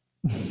thought.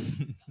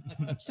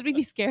 Should we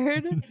be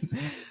scared?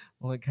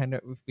 Well, it kind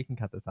of, we can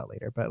cut this out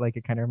later, but like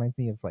it kind of reminds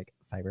me of like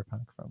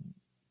Cyberpunk from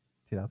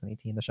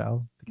 2018, the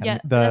show.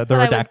 The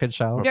redacted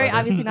show. Very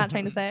obviously not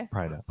trying to say.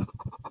 Probably not.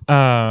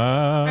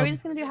 Are we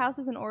just going to do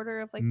houses in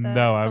order of like the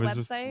No, I was website?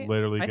 just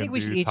literally going to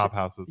do top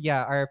houses.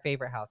 Yeah, our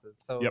favorite houses.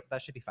 So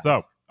that should be fun.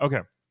 So, okay.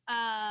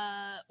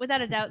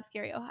 Without a doubt,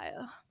 Scary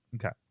Ohio.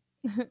 Okay.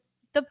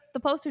 The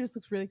poster just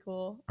looks really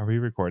cool. Are we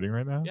recording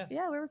right now? Yes.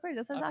 Yeah, we're recording.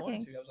 That's what I'm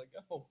talking. I was like,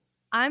 oh.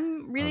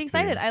 I'm really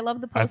excited. I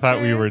love the poster. I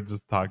thought we were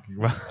just talking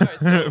about. Right,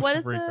 so what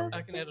is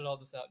I can edit all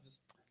this out.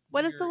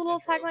 What is the little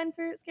tagline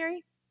for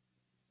Scary?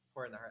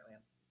 We're in the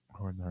Heartland.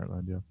 We're in the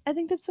Heartland, yeah. I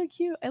think that's so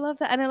cute. I love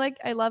that, and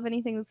I love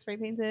anything that's spray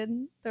painted.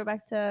 Throw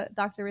back to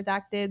Dr.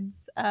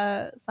 Redacted's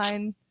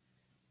sign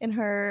in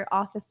her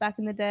office back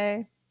in the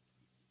day.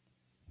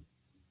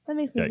 That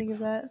makes me think of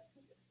that.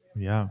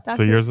 Yeah.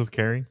 So yours is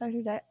Carrie?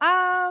 Dr. Di.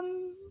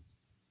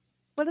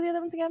 What are the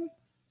other ones again?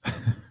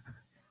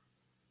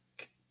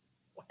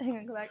 Hang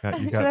on, go back.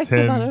 You got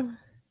 10.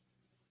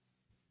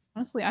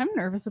 Honestly, I'm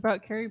nervous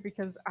about Carrie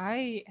because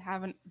I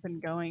haven't been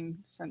going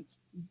since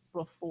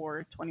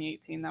before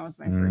 2018. That was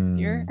my first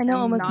year. I know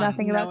almost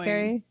nothing about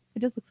Carrie. It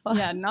just looks fun.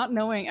 Yeah, not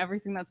knowing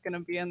everything that's going to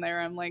be in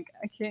there, I'm like,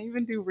 I can't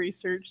even do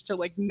research to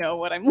like know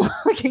what I'm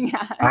looking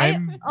at. I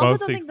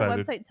also don't think the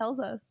website tells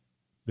us.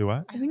 Do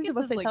what? I think the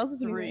website like tells us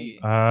 3.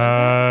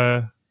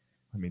 Let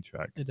me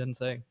check. It doesn't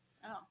say.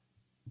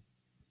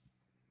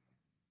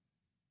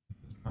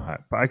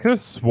 But I could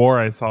have swore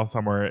I saw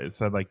somewhere it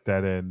said like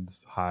Dead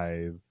Ends,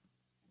 Hive,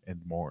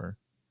 and more.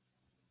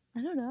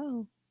 I don't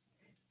know.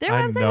 Their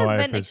website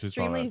has been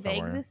extremely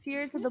vague this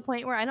year to the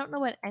point where I don't know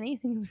what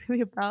anything's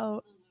really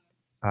about.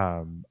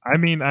 I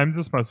mean, I'm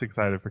just most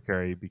excited for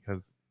Carrie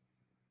because,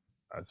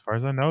 as far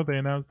as I know, they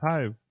announced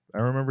Hive. I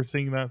remember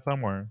seeing that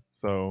somewhere.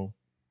 So,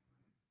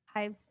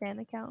 Hive Stan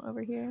account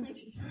over here.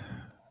 It's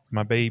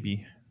my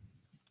baby.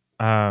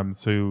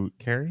 So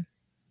Carrie.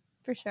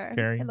 For sure.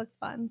 Carrie? It looks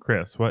fun.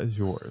 Chris, what is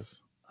yours?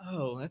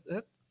 Oh,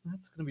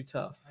 that's gonna be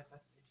tough.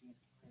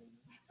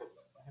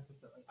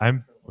 I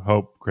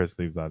hope Chris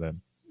leaves that in.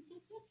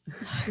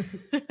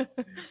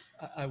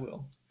 I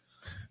will.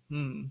 I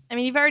mean,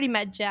 you've already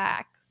met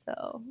Jack,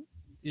 so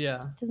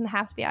yeah, it doesn't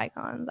have to be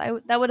icons.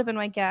 That would have been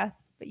my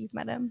guess, but you've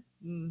met him.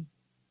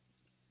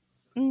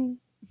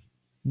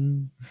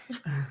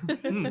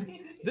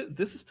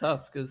 This is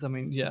tough because I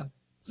mean, yeah.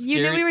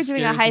 You knew we were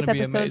doing a hype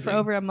episode for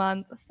over a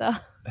month, so.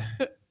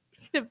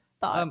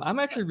 I'm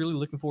actually really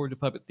looking forward to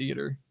Puppet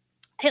Theater.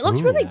 It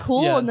looked really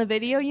cool in the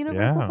video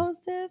Universal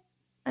posted.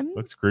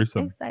 Looks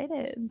gruesome.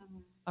 Excited.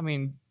 I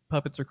mean,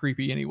 puppets are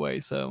creepy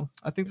anyway, so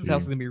I think this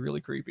house is gonna be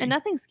really creepy. And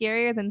nothing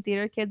scarier than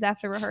theater kids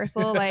after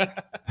rehearsal, like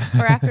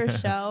or after a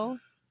show.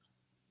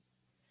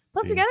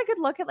 Plus, we got a good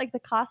look at like the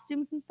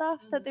costumes and stuff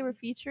that they were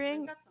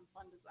featuring. They got some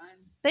fun design.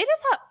 They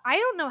just have. I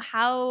don't know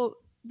how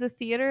the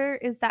theater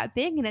is that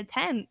big in a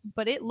tent,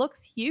 but it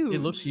looks huge. It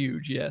looks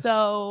huge, yes.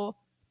 So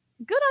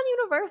good on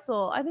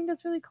Universal. I think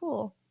that's really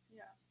cool.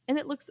 Yeah. And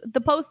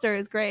the poster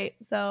is great.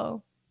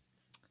 So.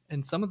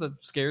 And some of the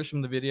scares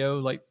from the video,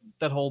 like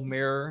that whole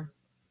mirror,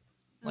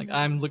 like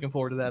I'm looking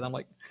forward to that. I'm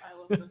like, I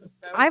love this.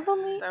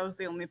 That was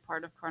the only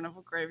part of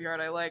Carnival Graveyard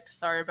I liked.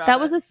 Sorry about that.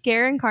 Was a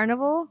scare in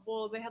Carnival?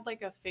 Well, they had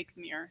like a fake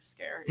mirror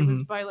scare. It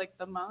was by like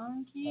the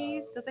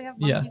monkeys. Did they have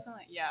monkeys on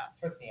it? Yeah.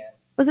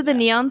 Was it the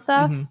neon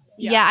stuff? Mm-hmm.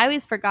 Yeah, I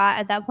always forgot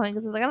at that point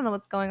because I was like, I don't know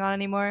what's going on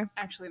anymore.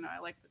 Actually, no, I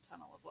like the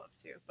Tunnel of Love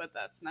too, but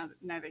that's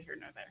neither here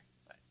nor there.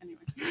 But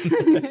anyway.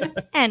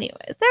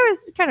 Anyways, there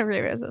was kind of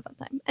really was a fun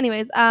time.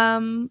 Anyways,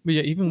 but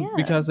yeah,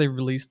 because they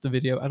released the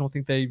video, I don't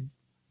think they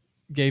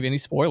gave any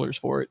spoilers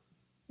for it.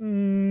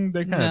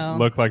 They kind of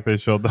look like they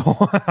showed the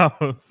whole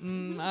house.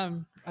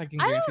 I can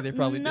guarantee they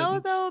probably didn't. No,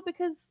 though,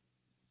 because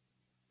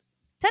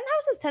tent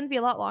houses tend to be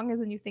a lot longer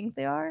than you think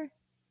they are.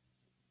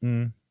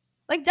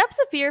 Like Depths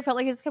of Fear felt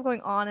like it just kept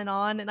going on, and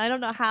I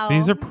don't know how.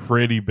 These are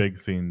pretty big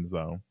scenes,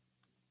 though.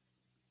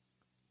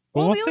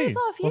 Well, we only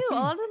saw a few. A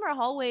lot of them are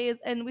hallways,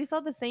 and we saw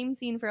the same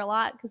scene for a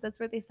lot because that's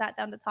where they sat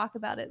down to talk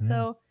about it.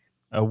 So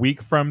a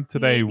week from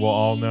today, we'll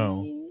all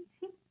know.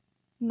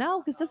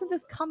 No, because doesn't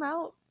this come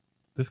out?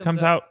 This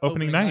comes out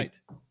opening night.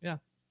 Yeah.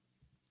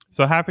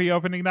 So happy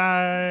opening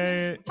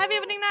night! Happy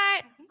opening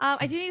night!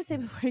 I do need to say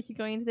before I keep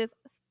going into this,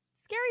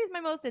 Scary is my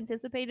most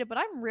anticipated, but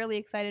I'm really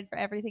excited for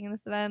everything in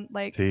this event.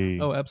 Like,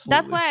 oh, absolutely.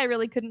 That's why I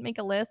really couldn't make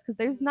a list because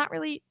there's not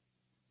really,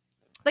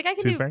 like, I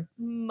can do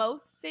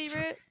most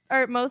favorite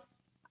or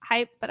most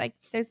hype, but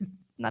there's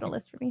not a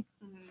list for me.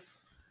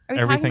 Are we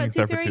talking Everything about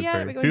except Tooth for Fairy Tooth yet? Or are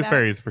Fairy. we going Tooth back?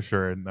 Fairy is for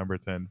sure number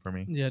 10 for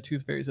me. Yeah,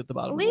 Tooth Fairy's at the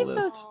bottom Leave of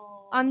the list. those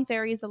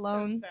unfairies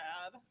alone.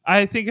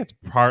 I think it's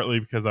partly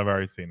because I've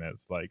already seen it.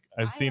 It's like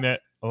I've seen it.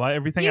 A lot.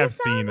 Everything You I've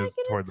sound seen like is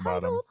an toward the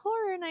bottom. entitled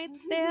Horror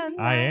Nights fan.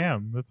 I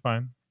am. That's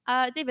fine.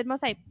 David,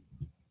 most hype.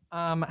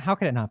 How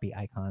could it not be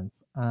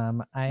Icons?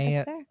 I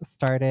That's fair.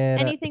 started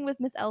Anything with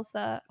Miss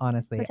Elsa.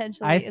 honestly.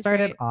 potentially I is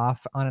started great.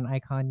 off on an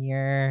Icon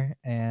year,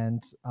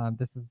 and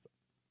this is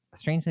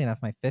strangely enough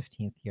my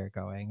 15th year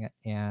going,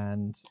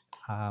 and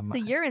So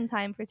you're in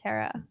time for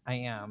Tara. I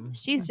am.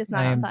 She's just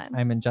not on time.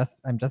 I'm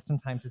just in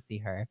time to see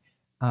her.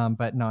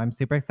 But no, I'm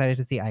super excited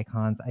to see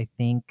Icons. I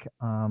think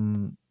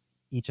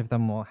each of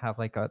them will have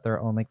like their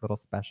own like little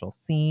special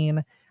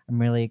scene. I'm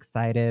really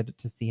excited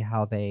to see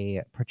how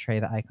they portray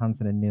the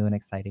Icons in a new and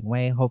exciting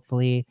way.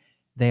 Hopefully,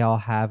 they all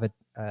have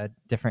a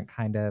different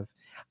kind of.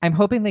 I'm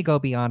hoping they go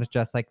beyond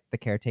just like the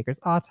caretaker's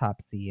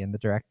autopsy and the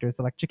director's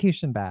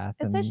electrocution bath.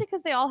 and Especially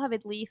because they all have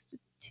at least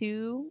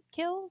 2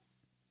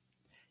 kills.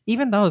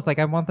 even those, like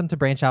I want them to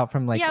branch out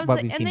from like yeah, I was what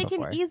like, we've and seen they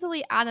before. can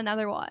easily add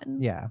another one.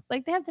 Yeah.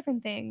 Like they have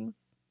different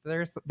things.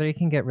 They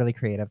can get really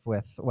creative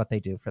with what they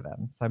do for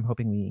them. So I'm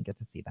hoping we get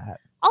to see that.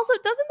 Also,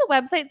 doesn't the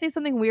website say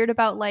something weird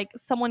about like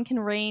someone can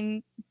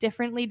reign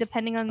differently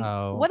depending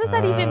on what does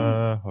that even?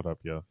 Hold up,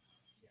 yes.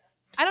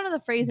 I don't know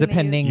the phrasing.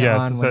 Depending Yes,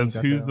 on it when you says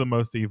go who's through. the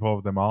most evil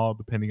of them all.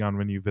 Depending on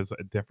when you visit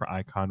a different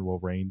icon, will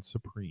reign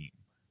supreme.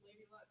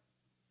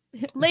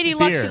 Lady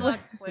Luck. Fear. should look-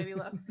 Lady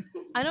Luck.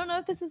 I don't know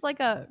if this is like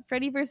a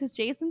Freddy versus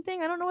Jason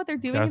thing. I don't know what they're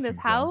doing in this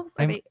Guessing so. house.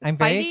 Are they I'm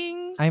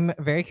fighting? I'm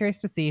very curious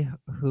to see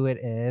who it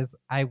is.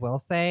 I will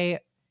say,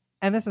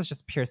 and this is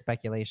just pure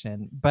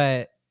speculation,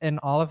 but in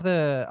all of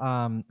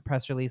the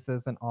press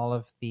releases and all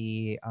of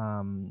the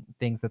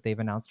things that they've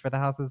announced for the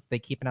houses, they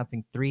keep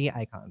announcing 3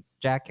 icons: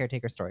 Jack,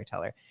 caretaker,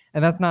 storyteller.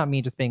 And that's not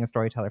me just being a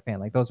storyteller fan.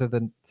 Like those are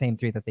the same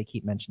 3 that they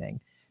keep mentioning.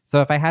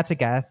 So if I had to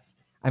guess,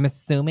 I'm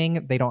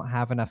assuming they don't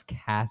have enough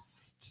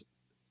cast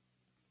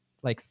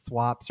like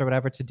swaps or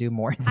whatever to do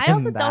more than I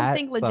also that, don't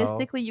think so-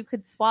 logistically you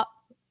could swap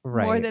more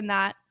Right. than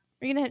that.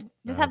 Are you gonna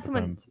just have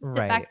someone sit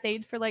Right.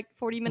 backstage for like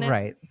 40 minutes?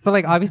 Right. So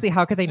like obviously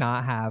how could they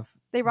not have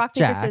They rock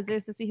paper Jack?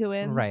 scissors to see who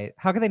wins. Right.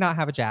 How could they not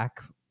have a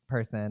Jack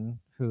person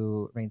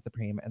who reigns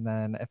supreme? And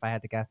then if I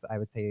had to guess, I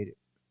would say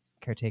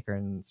caretaker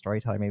and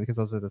storyteller, maybe because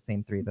those are the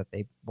same 3 that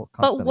they will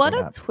But constantly what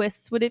bring a up.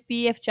 twist would it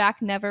be if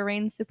Jack never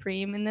reigns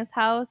supreme in this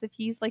house? If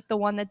he's like the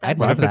one that does I'd it?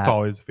 What love if it's that.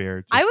 always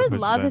fair? I just to would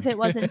push love them? if it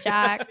wasn't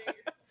Jack.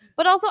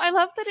 But also, I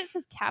love that it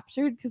says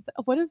captured because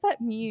what does that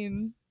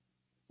mean?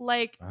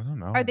 Like, I don't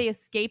know. are they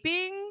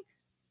escaping?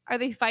 Are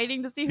they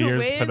fighting to see who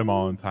Fears wins? put them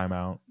all in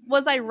timeout.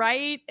 Was I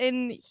right?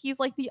 And he's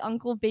like the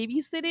uncle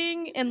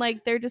babysitting, and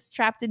like they're just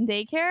trapped in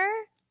daycare,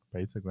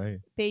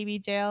 Basically. baby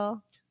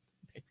jail.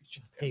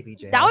 Baby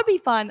jail. That would be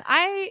fun.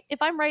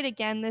 If I'm right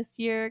again this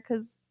year,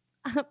 because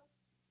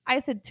I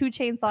said 2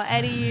 Chainsaw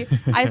Eddie.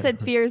 I said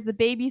Fear's the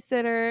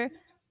babysitter.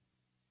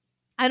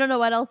 I don't know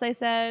what else I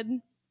said.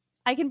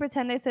 I can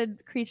pretend I said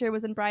Creature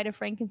was in Bride of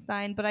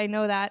Frankenstein, but I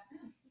know that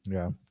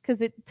Yeah. because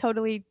it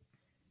totally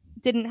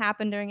didn't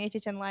happen during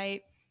HHN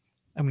Light.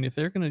 I mean, if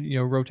they're gonna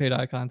rotate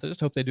icons, I just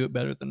hope they do it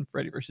better than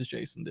Freddy versus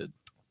Jason did.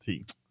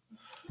 T.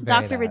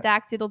 Dr.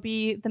 Redacted will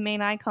be the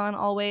main icon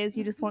always.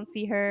 You just won't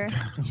see her.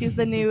 She's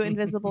the new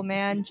Invisible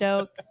Man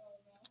joke.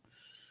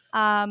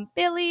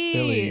 Billy.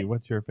 Billy,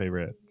 what's your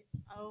favorite?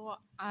 Oh,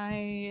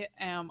 I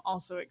am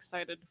also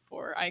excited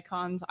for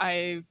icons.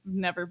 I've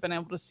never been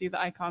able to see the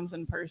icons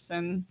in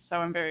person, so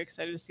I'm very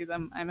excited to see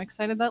them. I'm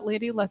excited that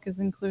Lady Luck is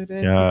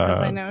included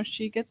because I know Yes.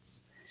 she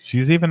gets.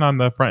 She's even on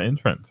the front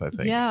entrance, I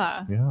think.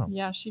 Yeah,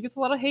 Yeah. she gets a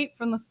lot of hate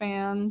from the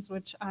fans,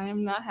 which I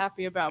am not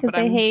happy about. Because But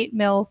they hate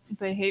MILFs.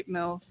 They hate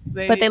MILFs.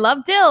 But they love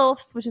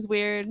DILFs, which is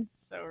weird.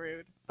 So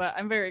rude. But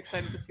I'm very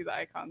excited to see the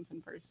icons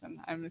in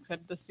person. I'm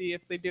excited to see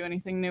if they do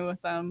anything new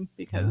with them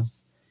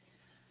because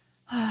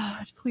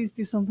please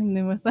do something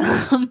new with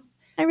them.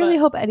 I really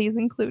hope Eddie's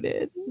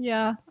included.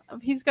 Yeah,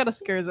 he's got a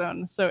scare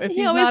zone, so if He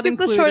he's always not gets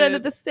the short end of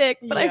included- the stick,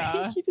 but I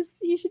yeah. think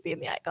he should be in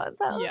the Icons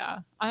house. Yeah,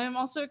 I am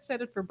also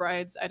excited for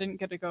Brides. I didn't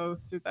get to go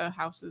through the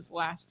houses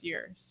last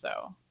year,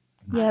 so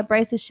Yeah,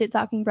 Bryce is shit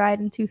talking Bride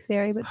and Tooth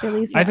Fairy, but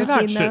Billy's I never did not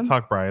seen shit them.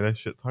 talk Bride. I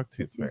shit talk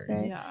Tooth Fairy.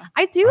 Fairy. yeah.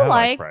 I do I like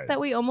like Brides. that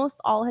we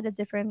almost all had a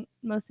different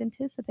most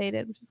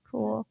anticipated, which is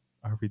cool.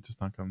 Are we just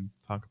not going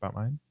to talk about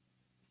mine?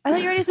 I thought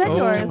you already said Oh.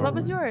 yours. What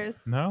was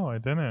yours? No, I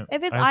didn't.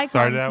 If it's I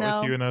started icons, out no.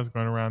 with you and I was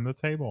going around the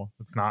table.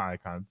 It's not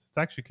icons. It's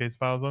actually Case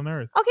Files on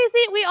Earth. Okay,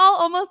 see, we all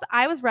almost.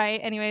 I was right.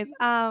 Anyways,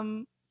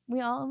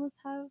 we all almost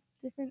have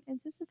different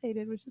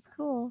anticipated, which is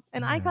cool.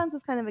 And Yeah. Icons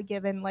is kind of a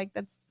given. Like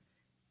that's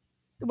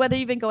whether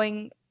you've been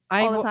going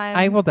all the time.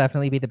 I will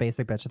definitely be the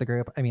basic bitch of the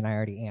group. I mean, I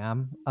already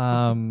am.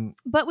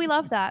 But we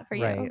love that for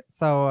you. Right.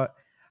 So,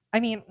 I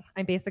mean,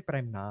 I'm basic, but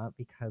I'm not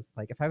because,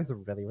 like, if I was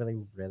really, really,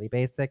 really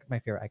basic, my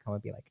favorite icon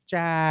would be like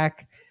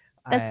Jack.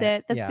 That's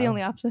it. That's the yeah.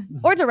 only option.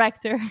 Or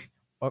director.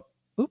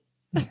 Oop.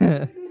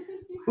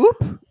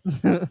 Oop.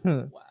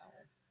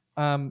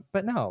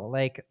 But no,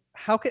 like,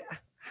 how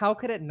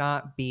could it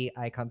not be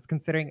icons?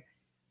 Considering,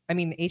 I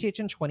mean,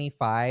 HHN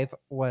 25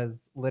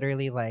 was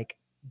literally like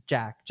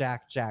Jack.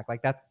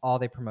 Like that's all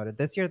they promoted.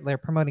 This year they're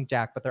promoting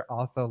Jack, but they're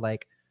also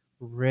like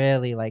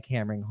really like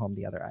hammering home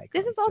the other icons.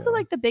 This is also too.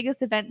 like the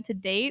biggest event to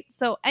date.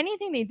 So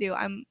anything they do,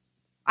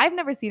 I've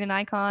never seen an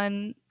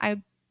icon.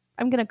 I'm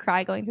gonna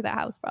cry going through that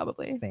house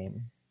probably.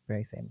 Same.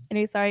 Very same.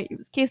 Anyway, sorry. It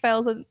was Case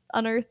Files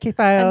Unearthed. Case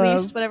Files.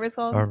 Unleashed, whatever it's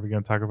called. Are we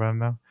going to talk about him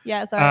now?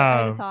 Yeah, sorry.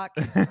 I had to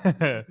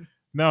talk.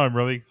 No, I'm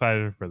really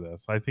excited for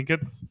this. I think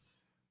it's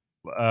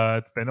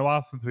been a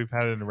while since we've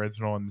had an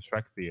original in the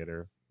Shrek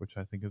Theater, which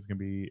I think is going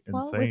to be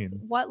insane.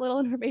 With what little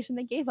information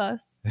they gave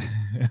us,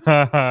 it's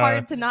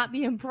hard to not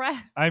be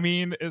impressed. I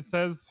mean, it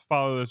says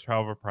follow the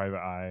trail of a private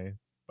eye,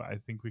 but I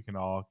think we can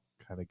all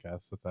kind of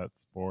guess that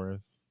that's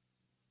Boris.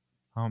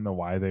 I don't know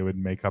why they would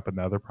make up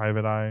another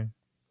private eye.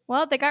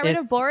 Well, they got rid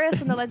of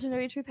Boris on the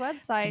Legendary Truth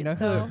website.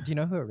 Do you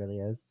know who it really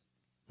is?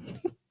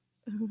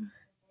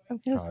 I'm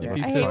gonna stare.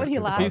 He I hate says, when he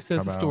laughs. he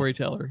says the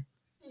storyteller.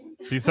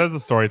 He says the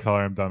storyteller.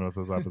 I'm done with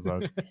this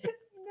episode.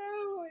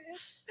 No.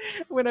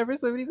 Whenever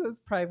somebody says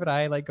private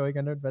eye, like going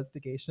under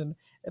investigation,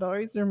 it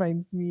always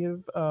reminds me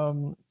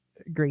of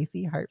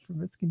Gracie Hart from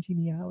Miss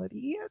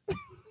Congeniality.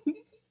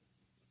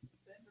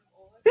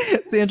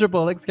 Sandra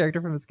Bullock's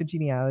character from Miss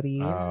Congeniality.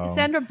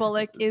 Sandra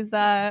Bullock is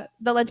the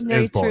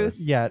Legendary Truth.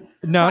 Yeah.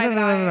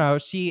 No.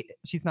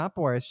 She's not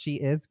Boris. She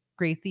is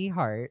Gracie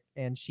Hart,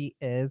 and she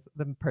is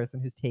the person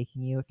who's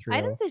taking you through.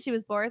 I didn't say she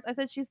was Boris. I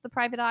said she's the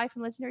private eye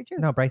from Legendary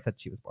Truth. No, Bryce said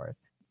she was Boris.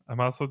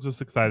 I'm also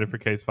just excited for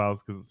Case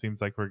Files because it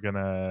seems like we're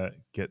gonna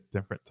get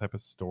different type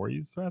of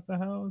stories throughout the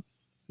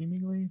house,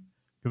 seemingly.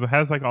 Because it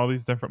has like all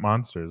these different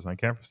monsters, and I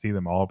can't foresee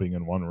them all being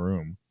in one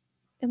room.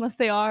 Unless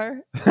they are.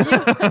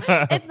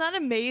 It's not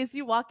a maze.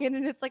 You walk in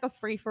and it's like a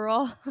free for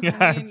all. Yeah,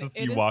 I mean, just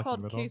it you is walk in called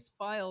the middle. Case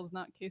Files,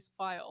 not Case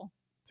File.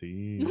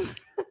 See.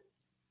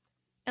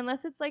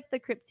 Unless it's like the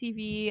Crypt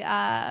TV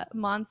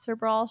Monster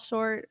Brawl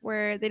short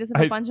where they just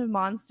have a bunch of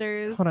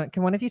monsters. Hold on.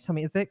 Can one of you tell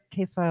me, is it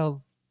Case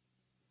Files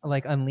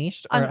like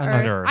Unleashed or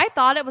Unearthed? I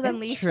thought it was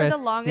Unleashed for the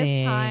longest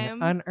Interesting.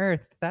 time.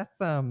 Unearthed. That's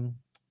It's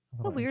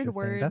a weird interesting.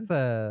 word. That's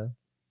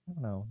I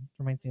don't know.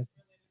 It reminds me of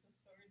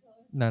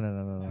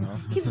No.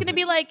 He's gonna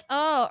be like,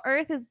 oh,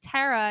 Earth is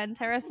Terra and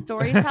Terra's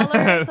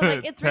storyteller. So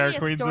like, it's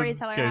really a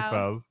storyteller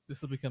house.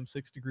 This will become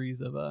 6 degrees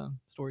of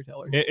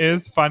storyteller. It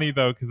is funny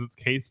though because it's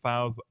Case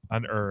Files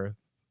Unearthed,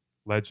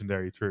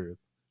 Legendary Truth,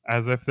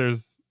 as if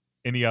there's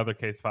any other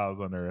Case Files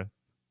on Earth.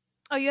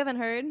 Oh, you haven't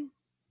heard?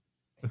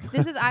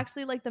 This is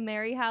actually like the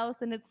Mary house,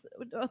 and it's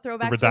a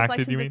throwback to Redacted,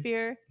 Reflections you of mean?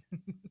 Fear.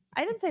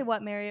 I didn't say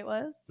what Mary it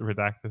was. The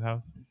Redacted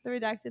House. The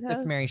Redacted House.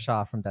 It's Mary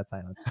Shaw from Dead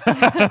Silence.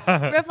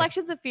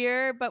 Reflections of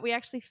Fear, but we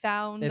actually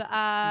found It's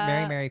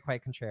Mary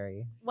Quite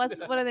Contrary. what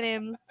are the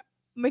names?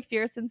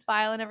 McPherson's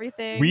file and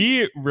everything.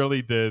 We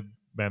really did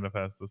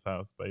manifest this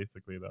house,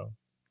 basically, though.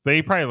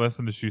 They probably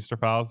listened to Schuster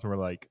Files and were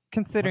like,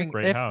 Considering what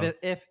a great house.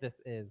 if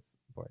this is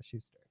Boris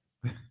Schuster.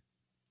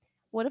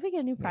 What if we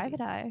get a new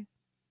private eye?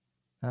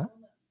 Huh?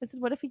 I said,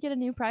 what if we get a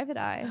new private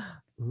eye?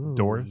 Ooh,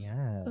 Doors.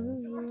 Yes.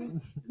 Ooh,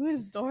 who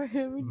is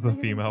Doris? The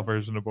female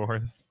version of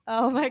Boris.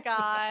 Oh my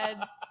god.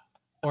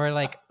 Or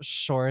like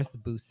Shore's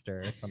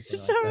Booster or something like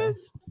that.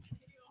 Shore's.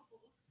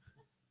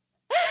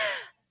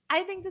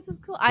 I think this is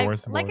cool.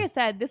 Boris and Like Boris. I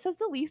said, this has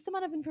the least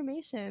amount of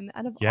information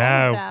out of all of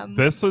Yeah, them.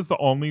 this was the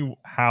only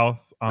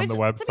house on Which, the to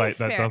be website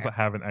that fair, doesn't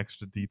have an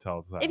extra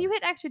detail to that. If you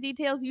hit extra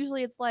details,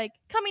 usually it's like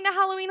coming to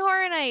Halloween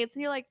Horror Nights,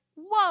 and you're like,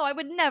 "Whoa, I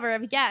would never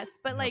have guessed."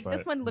 But like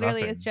this but one,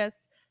 literally nothing. is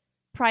just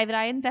private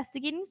eye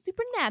investigating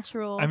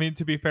supernatural. I mean,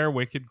 to be fair,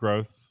 wicked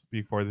growths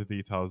before the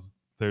details.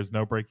 There's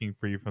no breaking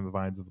free from the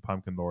vines of the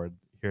Pumpkin Lord,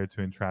 here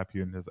to entrap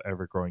you in his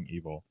ever-growing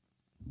evil.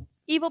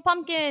 Evil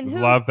pumpkin. Who?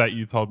 Love that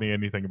you told me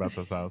anything about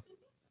this house.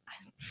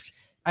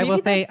 I will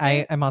Maybe say that's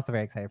it. I'm also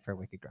very excited for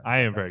Wicked Growth. I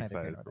am That's very my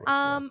favorite excited for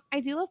order. I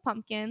do love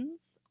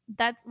pumpkins.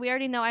 That's we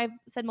already know. I've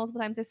said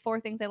multiple times. There's 4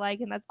 things I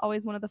like, and that's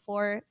always one of the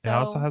 4. So It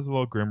also has a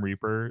little Grim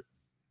Reaper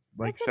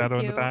like That's kinda shadow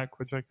in the cute. back,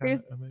 which I kind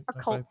there's of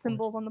occult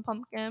symbols on the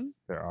pumpkin.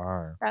 There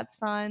are. That's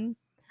fun.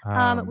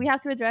 Um, We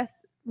have to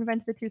address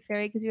Revenge of the Tooth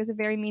Fairy because you guys are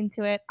very mean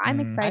to it.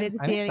 I'm excited to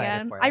I'm see it excited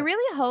again. for I it.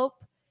 really hope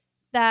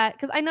that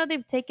because I know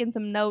they've taken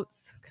some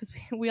notes because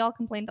we all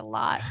complained a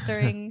lot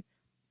during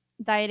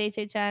Diet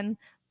HHN,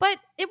 but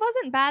it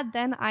wasn't bad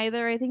then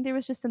either. I think there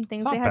was just some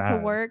things It's they not had to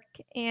bad. work,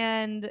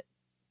 and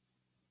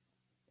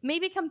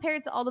maybe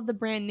compared to all of the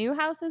brand new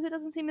houses, it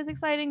doesn't seem as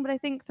exciting. But I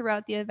think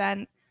throughout the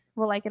event,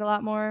 we'll like it a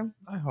lot more.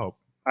 I hope.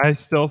 I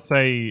still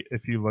say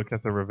if you look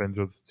at the Revenge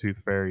of the Tooth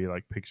Fairy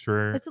like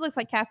picture, This looks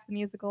like Cats the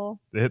musical.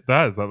 it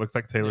does. That looks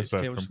like Taylor It's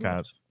Swift Taylor from Swift.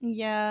 Cats.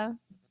 Yeah.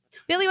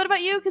 Billy, what about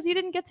you? Because you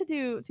didn't get to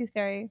do Tooth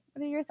Fairy.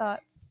 What are your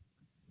thoughts?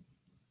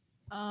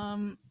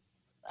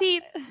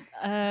 Teeth.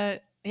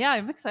 Yeah,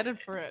 I'm excited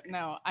for it.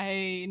 No,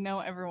 I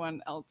know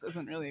everyone else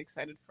isn't really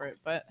excited for it,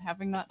 but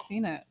having not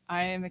seen it,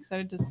 I am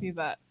excited to see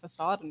that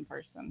facade in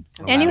person.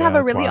 'Cause And you yeah, have a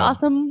that's really wild.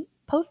 awesome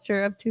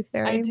poster of Tooth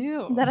Fairy. I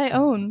do. That I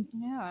own.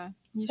 Yeah,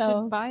 you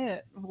So- should buy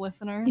it,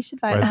 listener. You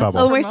should buy Redbubble. it.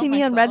 Oh, we're Promote seeing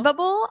me on myself.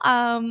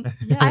 Redbubble.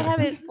 Yeah. I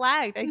have it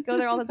flagged. I go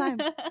there all the time.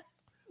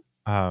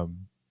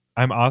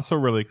 I'm also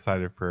really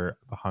excited for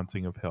The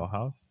Haunting of Hill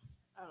House.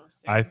 Oh,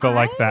 interesting. I feel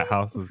like that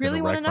house is really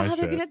gonna want wreck to know my how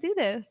shit. they're gonna do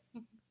this.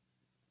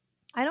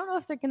 I don't know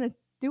if they're gonna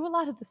do a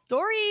lot of the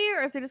story,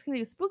 or if they're just gonna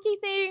do spooky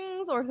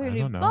things, or if they're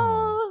gonna do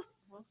both.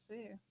 We'll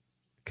see.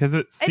 Because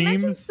it It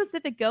mentions seems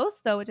specific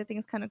ghosts though, which I think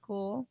is kind of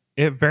cool.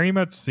 it very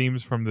much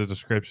seems from the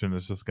description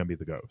it's just gonna be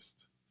the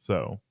ghost.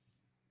 So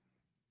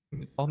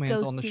Paul Man's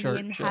Ghosts on the who shirt.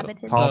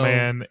 inhabited- Paul So-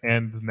 Man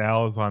and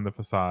Nell is on the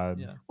facade.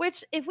 Yeah.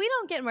 Which, if we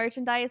don't get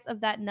merchandise of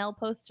that Nell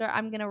poster,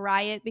 I'm gonna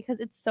riot because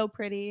it's so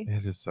pretty.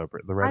 It is so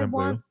pretty. The red I and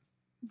want- blue.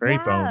 Very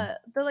bone.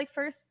 The like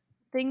first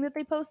thing that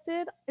they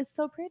posted is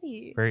so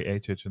pretty. Very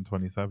HH and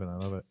 27. I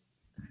love it.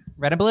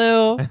 Red and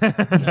blue.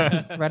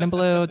 Red and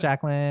blue,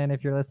 Jacqueline,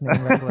 if you're listening,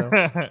 red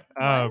and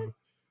blue.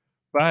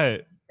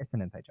 But It's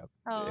an inside joke.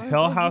 Oh,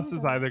 Hill House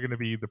is either going to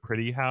be the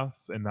pretty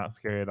house and not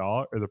scary at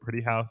all, or the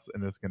pretty house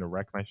and it's going to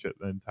wreck my shit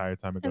the entire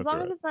time I go As long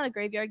through as it. it's not a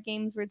Graveyard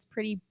Games where it's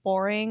pretty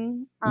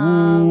boring.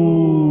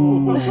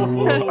 Ooh.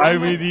 I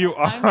mean, you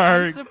I'm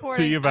are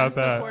supporting- see about I'm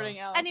that. supporting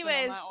Allison on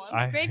Anyways, that one.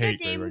 I Graveyard hate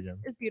Graveyard Games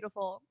Games. is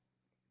beautiful.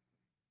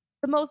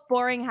 The most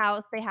boring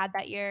house they had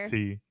that year.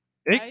 See,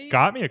 it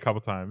got me a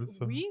couple times.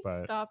 We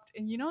but stopped,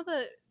 and you know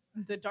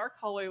the dark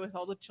hallway with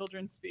all the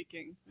children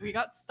speaking. We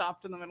got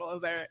stopped in the middle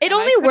of there. It and I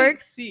only couldn't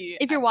works see.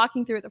 if you're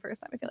walking through it the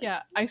first time. I feel like.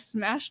 Yeah, I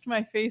smashed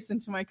my face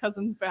into my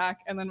cousin's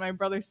back, and then my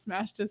brother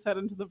smashed his head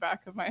into the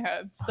back of my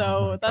head.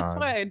 So my that's God.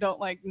 why I don't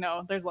like.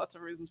 No, there's lots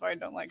of reasons why I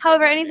don't like. However,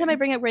 Graveyard anytime I Games.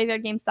 bring up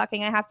Graveyard Games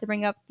sucking, I have to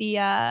bring up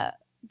the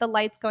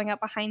lights going up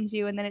behind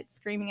you and then it's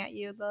screaming at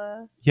you.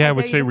 yeah, I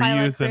which Dare they You to File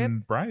a reused in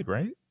Crypt. Bride,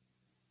 right?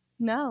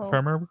 No, If I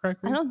remember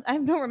correctly. I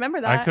don't remember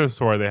I that. could have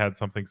swore they had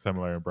something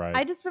similar in Bride.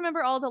 I just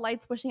remember all the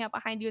lights pushing out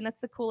behind you, and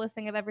that's the coolest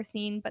thing I've ever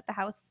seen. But the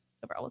house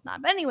overall was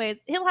not. But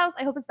anyways, Hill House,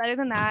 I hope it's better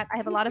than that. I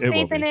have a lot of It will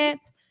faith in be. it.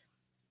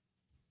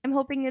 I'm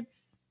hoping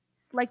it's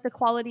like the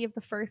quality of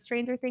the first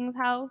Stranger Things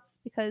house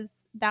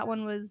because that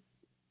one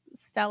was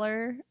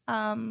stellar.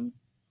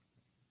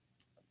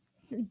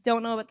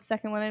 Don't know about the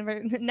second one. I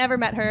never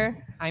met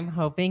her. I'm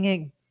hoping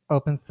it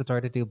opens the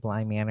door to do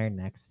Bly Manor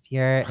next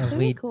year, and That'd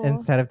be we cool.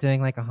 instead of doing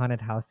like a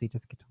haunted house, you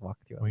just get to walk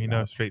through. Well, you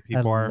know, straight a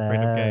people are afraid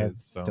of love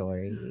gays. So.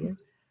 story, a Then you just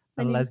get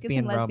some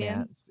lesbian lesbians.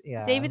 romance.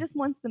 Yeah. David just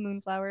wants the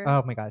Moonflower.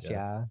 Oh my gosh, Yes.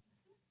 yeah.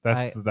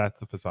 That's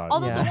the facade.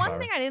 Although Yeah. the one Moonflower.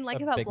 thing I didn't like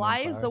A about big Bly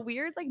is moonflower. the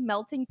weird like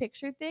melting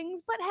picture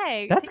things. But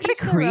hey, That's to kind of each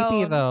their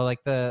creepy own. though.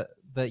 Like the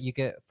you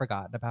get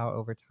forgotten about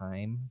over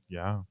time.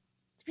 Yeah.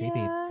 It's creepy.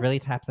 Yeah. Really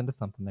taps into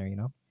something there, you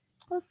know.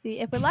 We'll see.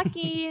 If we're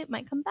lucky, it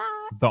might come back.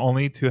 The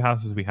only two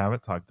houses we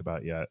haven't talked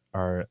about yet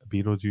are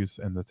Beetlejuice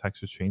and the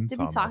Texas Chainsaw Did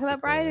we talk about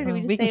Bride, or Massacre. did we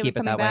just We say can it was keep it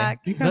coming that way. back?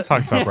 You can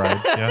talk about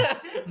Bride, yeah.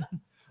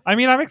 I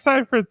mean, I'm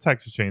excited for the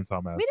Texas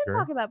Chainsaw Massacre. We didn't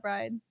talk about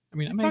Bride. I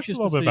mean, I'm We talked anxious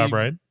a little to bit see. about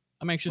Bride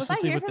I'm anxious Was to I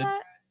see here what for they.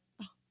 that?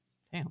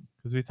 Damn.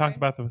 because we talked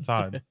about the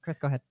facade. Chris,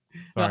 go ahead.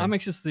 No, Sorry. I'm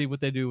anxious to see what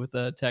they do with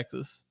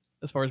Texas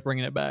as far as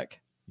bringing it back.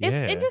 It's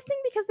Yeah, interesting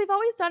because they've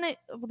always done it.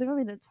 Well, they've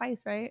only done it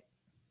twice, right?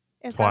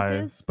 As twice,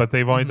 houses. but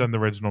they've only Mhm. done the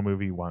original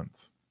movie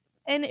once.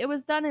 And it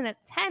was done in a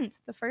tent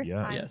the first Yes.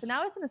 time. Yes. So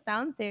now it's in a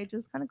soundstage. It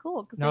was kind of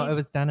cool. Cause No, they, it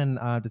was done in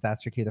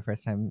Disaster Queue the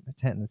first time,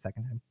 tent the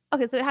second time.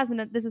 Okay, so it has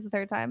been. This is the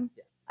third time.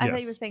 I thought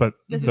you were Yes, saying but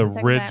this the is the second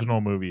time.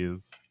 original movie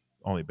has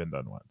only been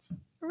done once.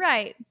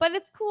 Right. But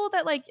it's cool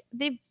that like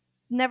they've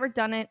never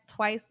done it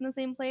twice in the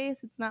same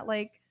place. It's not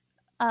like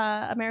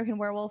American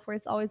Werewolf where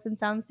it's always been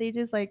sound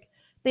stages. Like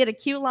they had a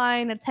queue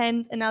line, a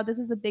tent, and now this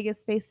is the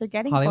biggest space they're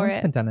getting for Hollywood's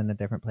it. been done in a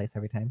different place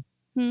every time.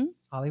 Hmm?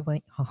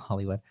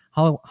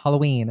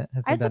 Halloween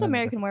has been I done said in a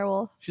American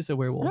Werewolf. She's a I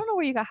werewolf. don't know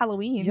where you got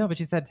Halloween. Yeah, but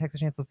you said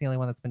Texas Chainsaw's the only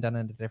one that's been done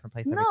in a different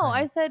place. every No, time.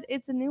 I said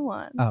it's a new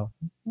one. Oh,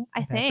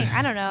 I okay. think.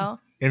 I don't know.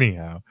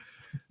 Anyhow,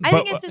 I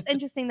But- think it's just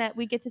interesting that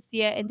we get to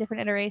see it in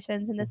different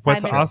iterations. And this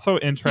what's time, also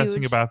it's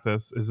interesting huge. about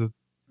this is it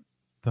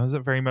does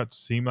it very much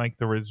seem like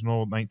the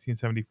original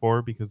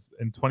 1974 because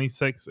in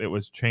 26 it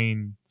was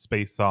Chain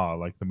Space Saw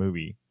like the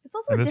movie. It's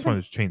also and a this one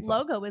different is Chainsaw.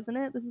 logo, isn't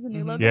it? This is a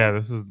new Mhm. logo. Yeah,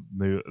 this is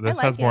new. This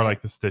like has more it.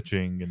 like the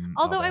stitching and.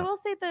 all Although I that. will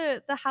say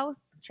the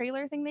house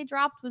trailer thing they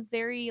dropped was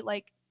very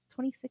like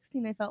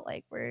 2016. I felt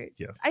like where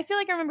Yes. I feel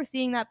like I remember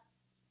seeing that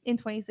in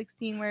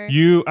 2016 where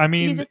I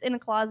mean, he's just in a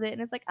closet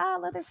and it's like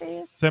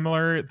Leatherface.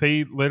 similar.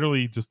 They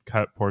literally just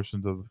cut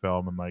portions of the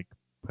film and like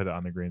put it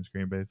on the green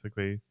screen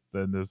basically.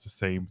 Then there's the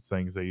same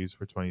things they use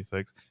for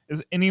 26.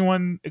 Is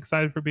anyone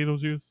excited for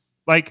Beetlejuice?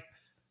 Like,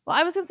 Well,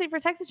 I was gonna say for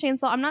Texas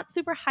Chainsaw, I'm not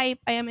super hype.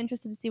 I am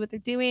interested to see what they're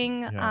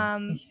doing. Yeah.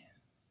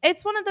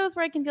 It's one of those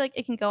where I can feel like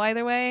it can go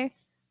either way.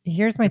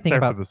 Here's my thing except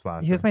about for the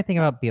slasher. here's my thing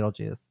about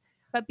Beetlejuice.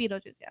 But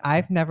Beetlejuice, yeah.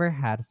 I've never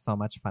had so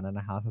much fun in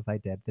a house as I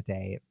did the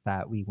day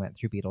that we went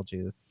through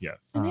Beetlejuice.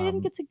 Yes. And I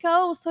didn't get to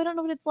go, so I don't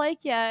know what it's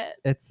like yet.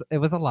 It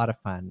was a lot of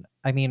fun.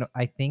 I mean,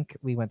 I think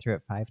we went through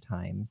it 5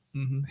 times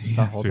Mhm. the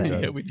Yes, whole we day,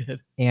 did. Yeah, we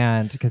did.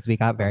 and because we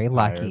got very was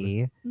tired.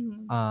 lucky.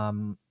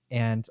 Mhm.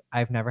 And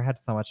I've never had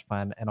so much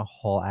fun in a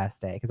whole ass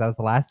day because that was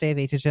the last day of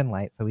HHN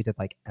Light, so we did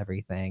like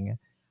everything.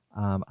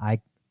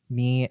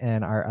 Me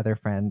and our other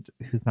friend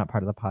who's not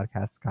part of the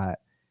podcast got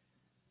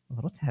a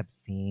little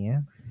tipsy,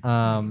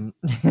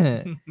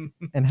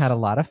 and had a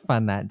lot of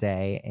fun that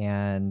day.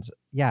 And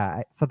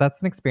yeah, so that's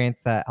an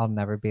experience that I'll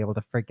never be able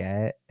to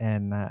forget.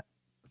 And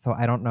So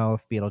I don't know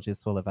if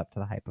Beetlejuice will live up to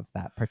the hype of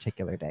that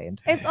particular day.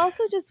 It's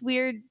also just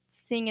weird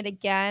seeing it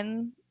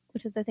again,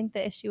 which is I think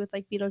the issue with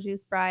like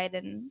Beetlejuice Bride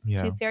and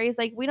Tooth Fairy is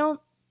like we don't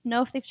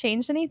know if they've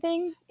changed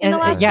anything in the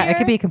last year. Yeah, it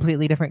could be a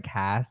completely different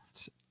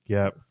cast.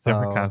 Yep,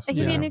 different cast. It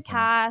could be a new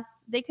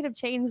cast. They could have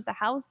changed the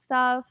house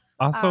stuff.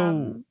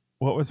 Also,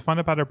 what was fun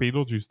about our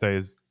Beetlejuice day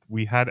is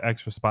we had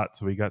extra spots,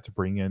 so we got to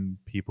bring in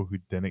people who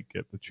didn't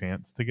get the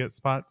chance to get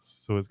spots.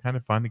 So it was kind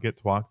of fun to get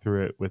to walk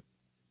through it with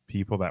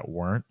people that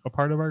weren't a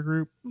part of our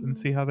group and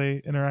see how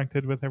they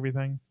interacted with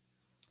everything.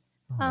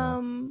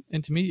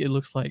 And to me, it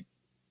looks like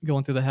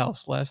going through the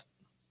house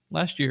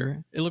last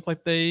year. It looked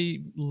like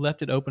they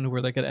left it open to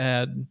where they could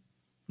add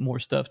more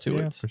stuff to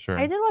it. For sure.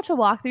 I did watch a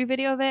walkthrough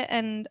video of it,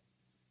 and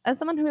as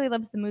someone who really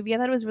loves the movie, I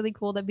thought it was really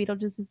cool that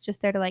Beetlejuice is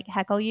just there to like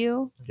heckle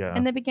you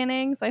in the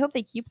beginning. So I hope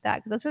they keep that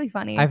because that's really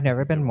funny. I've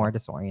never been more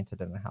disoriented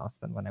in a house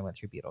than when I went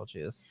through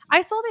Beetlejuice. I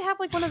saw they have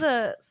like one of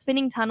the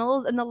spinning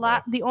tunnels, and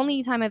the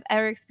only time I've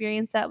ever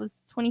experienced that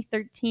was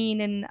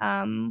 2013 in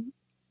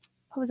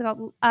what was it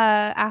called?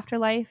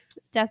 Afterlife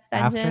Death's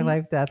Vengeance.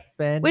 Afterlife Death's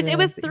Vengeance. Which it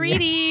was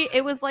 3D.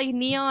 It was like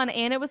neon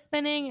and it was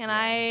spinning, and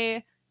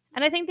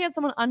I think they had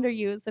someone under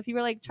you. So if you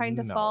were like trying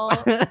to fall,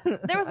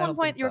 there was one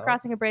point you were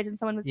crossing a bridge and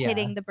someone was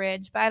hitting the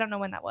bridge, but I don't know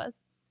when that was.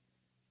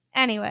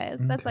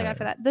 Anyways, that's like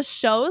after that. The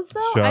shows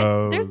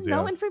though, there's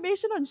no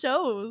information on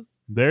shows.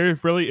 There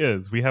really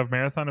is. We have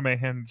Marathon of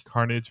Mayhem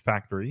Carnage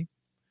Factory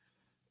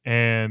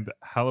and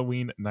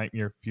Halloween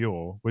Nightmare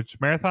Fuel, which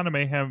Marathon of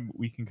Mayhem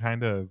we can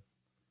kind of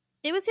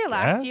It was here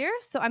last year,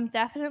 so I'm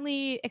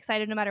definitely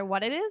excited no matter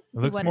what it is. It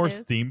looks more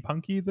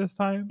steampunky this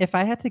time. If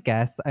I had to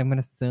guess, I'm going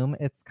to assume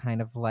it's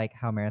kind of like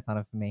how Marathon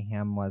of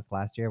Mayhem was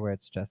last year, where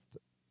it's just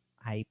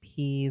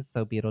IPs,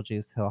 so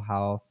Beetlejuice, Hill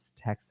House,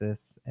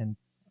 Texas, and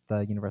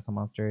the Universal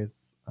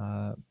Monsters.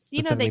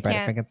 You know they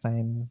can't.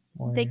 Frankenstein.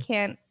 They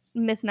can't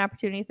miss an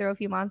opportunity to throw a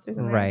few monsters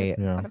in there. Right.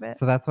 Out of it.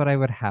 So that's what I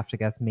would have to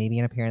guess. Maybe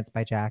an appearance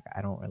by Jack.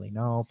 I don't really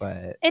know,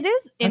 but it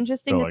is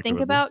interesting to think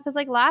about because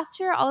like last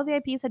year, all of the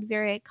IPs had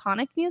very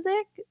iconic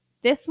music.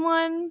 This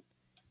one,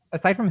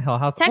 aside from Hill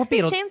House,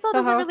 Texas Chainsaw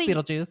doesn't really.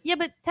 Beetlejuice. Yeah,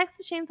 but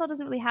Texas Chainsaw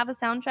doesn't really have a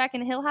soundtrack,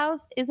 and Hill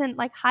House isn't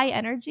like high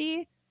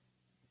energy.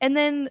 And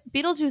then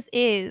Beetlejuice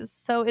is,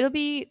 so it'll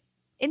be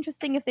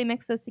interesting if they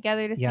mix those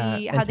together to see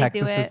how they do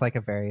it. Texas is like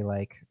a very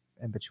like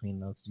in between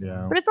those two.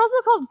 Yeah. But it's also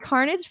called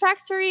Carnage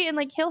Factory, and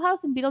like Hill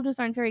House and Beetlejuice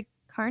aren't very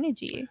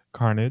carnagey.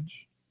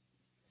 Carnage.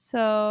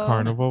 So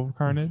Carnival of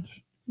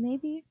Carnage.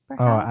 Maybe.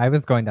 Perhaps. Oh, I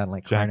was going down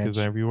like Jack Carnage is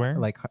everywhere.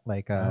 Like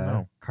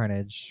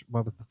Carnage.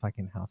 What was the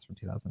fucking house from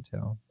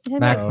 2002?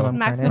 Maximum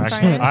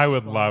Carnage. I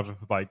would love if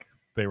like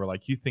they were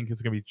like, you think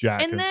it's gonna be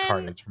Jack and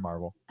Carnage from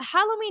Marvel.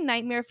 Halloween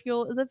Nightmare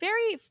Fuel is a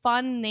very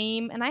fun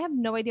name, and I have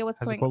no idea what's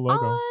going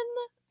on.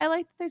 I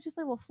like that there's just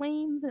little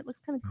flames and it looks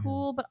kind of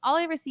cool, but all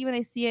I ever see when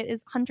I see it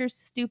is Hunter's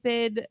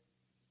stupid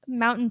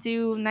Mountain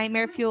Dew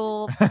Nightmare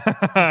Fuel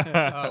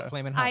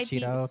Flamin' Hot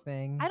Cheeto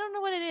thing. I don't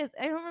know what it is.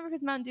 I don't remember if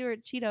it's Mountain Dew or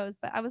Cheetos,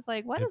 but I was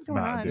like, what is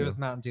going on? It was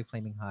Mountain Dew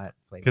Flaming Hot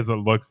flavor. Because it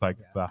looks like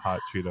the hot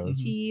Cheetos.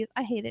 Jeez,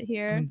 I hate it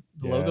here. And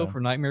the logo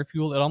for Nightmare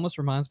Fuel, it almost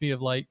reminds me of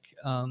like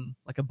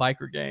a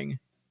biker gang.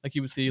 Like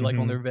you would see like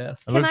on their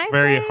vests. It looks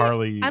very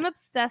Harley. I'm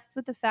obsessed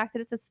with the fact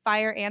that it says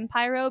fire and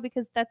pyro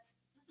because that's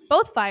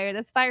both fire.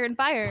 That's fire and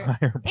fire.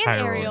 And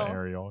Ariel.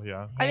 Ariel,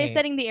 yeah. Are they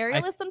setting the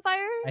Aerialist on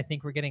fire? I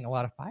think we're getting a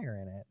lot of fire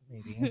in it,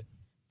 maybe.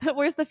 But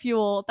where's the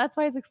fuel? That's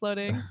why it's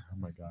exploding. Oh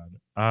my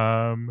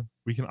god.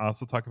 We can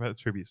also talk about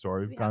the tribute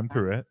story. We've gone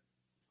through it.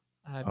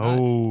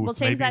 We'll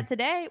change that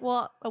today.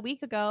 Well, a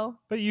week ago.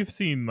 But you've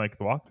seen like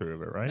the walkthrough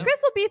of it, right? Chris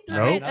will be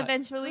through it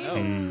eventually.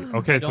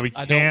 Okay, so we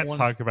can't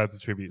talk about the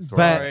tribute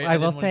story. But I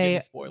will say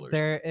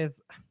there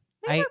is.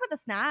 We talk about the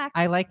snacks.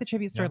 I like the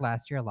tribute store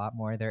last year a lot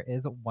more. There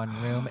is one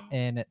room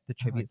in the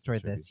tribute store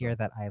this year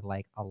that I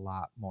like a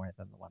lot more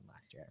than the one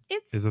last year.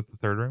 Is it the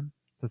third room?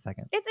 The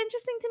second. It's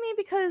interesting to me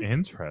because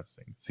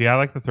interesting. See, I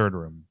like the third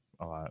room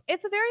a lot.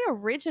 It's a very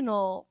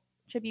original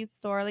tribute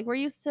store. Like we're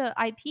used to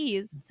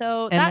IPs,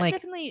 so that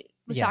definitely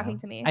was shocking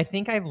to me. I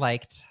think I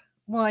liked.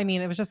 Well, I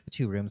mean, it was just the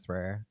two rooms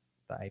where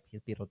the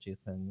IP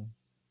Beetlejuice and.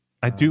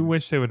 I do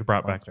wish they would have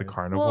brought back the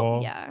carnival.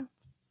 Well,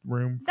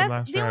 room from that's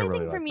last the year. only really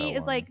thing for me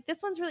is like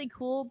this one's really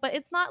cool, but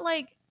it's not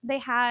like they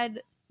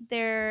had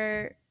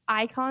their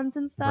icons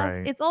and stuff.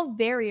 Right. It's all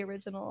very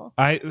original.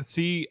 I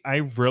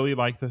really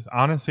like this.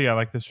 Honestly, I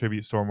like this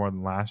tribute store more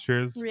than last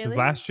year's. Really?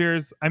 Last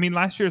year's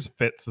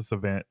fits this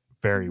event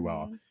very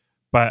well.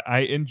 But I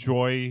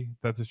enjoy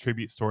that the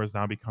tribute store is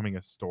now becoming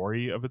a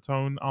story of its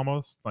own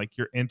almost. Like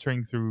you're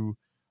entering through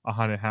a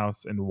haunted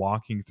house and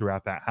walking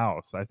throughout that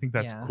house. I think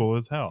that's cool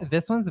as hell.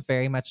 This one's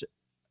very much.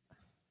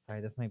 Sorry,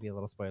 this might be a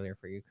little spoiler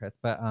for you, Chris,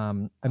 but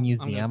a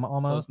museum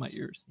almost. Close my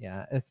ears.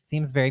 Yeah, it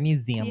seems very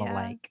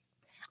museum-like.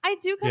 I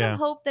do kind of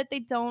hope that they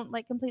don't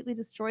like completely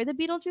destroy the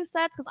Beetlejuice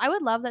sets because I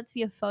would love that to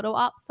be a photo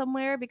op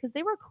somewhere because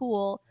they were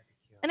cool.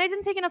 And I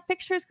didn't take enough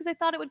pictures because I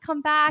thought it would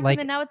come back, and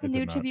then now it's a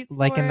new tribute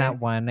store. Like in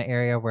that one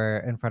area where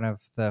in front of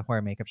the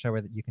horror makeup show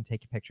where you can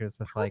take your pictures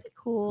with like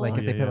cool. Like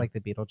if they put like the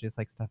Beetlejuice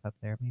like stuff up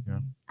there, maybe.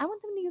 I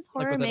want them to use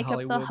horror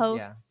makeup to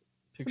host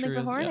picture Something for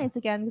is- Horror yeah. Nights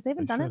again because they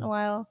haven't done it in a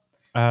while.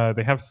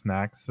 They have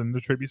snacks in the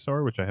tribute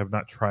store, which I have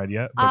not tried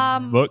yet,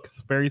 but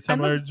looks very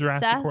similar to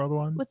Jurassic World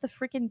obsessed ones. with the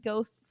freaking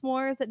ghost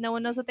s'mores that no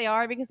one knows what they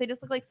are because they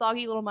just look like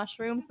soggy little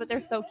mushrooms, but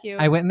they're so cute.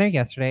 I went in there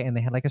yesterday and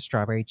they had like a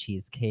strawberry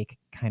cheesecake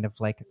kind of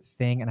like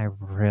thing, and I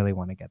really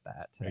want to get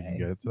that today.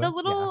 The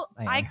little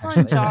Yeah, I am, icon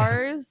actually.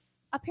 jars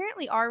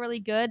apparently are really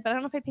good, but I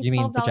don't know if I paid You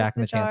mean $12 the Jack for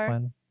and the the Chance jar.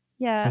 one?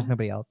 Yeah. There's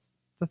nobody else.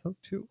 Just those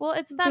two. Well,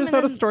 it's them There's and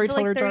not a then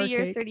storyteller like 30 jar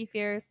years, cake. 30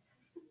 fears.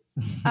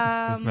 It's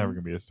never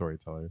gonna be a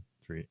storyteller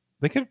treat.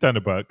 They could have done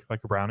a book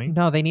like a brownie.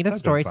 No, they need a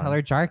That'd been fun.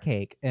 storyteller jar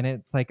cake, and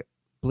it's like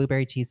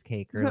blueberry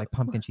cheesecake or like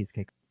pumpkin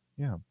cheesecake.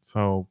 Yeah.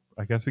 So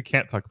I guess we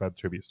can't talk about the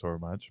tribute store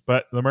much,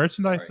 but the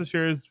merchandise this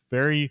year is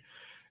very.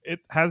 It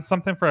has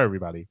something for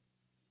everybody,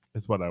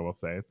 is what I will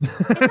say.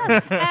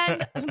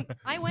 And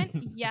I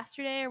went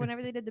yesterday or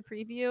whenever they did the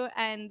preview,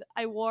 and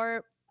I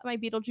wore my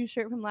Beetlejuice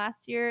shirt from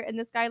last year, and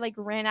this guy like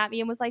ran at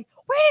me and was like,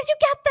 "Where did you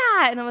get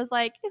that?" And I was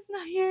like, "It's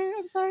not here.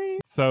 I'm sorry."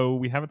 So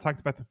we haven't talked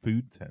about the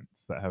food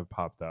tents that have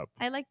popped up.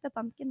 I like the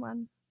pumpkin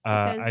one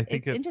I because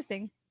think it's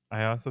interesting.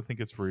 I also think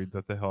it's rude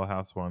that the Hill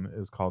House one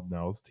is called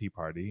Nell's Tea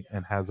Party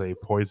and has a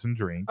poison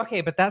drink.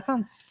 Okay, but that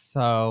sounds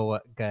so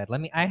good.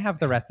 I have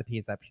the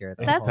recipes up here.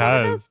 They're That's all-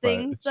 one of those but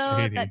things, it's though,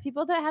 shady. that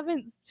people that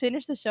haven't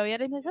finished the show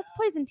yet, I'm like, "That's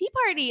Poison Tea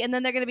Party," and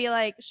then they're gonna be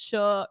like,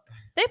 "Shook."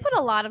 They put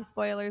a lot of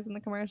spoilers in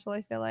the commercial.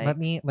 I feel like. Let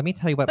me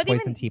tell you what But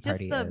Poison even Tea just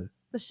Party the, is.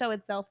 The show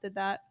itself did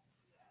that.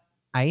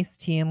 Iced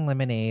tea and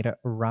lemonade,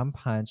 rum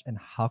punch, and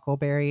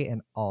huckleberry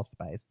and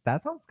allspice.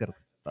 That sounds good as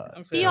fuck.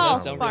 I'm The saying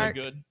that sounds really Allspark.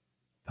 good.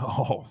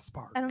 Oh,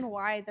 Spark. I don't know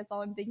why. That's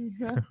all I'm thinking.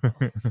 I don't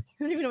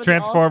even know what the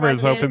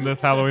Transformers Allspark open is.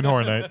 this Halloween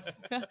Horror Nights.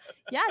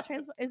 Yeah,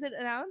 is it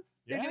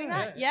announced? They're doing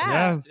that?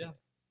 Yes. Yeah.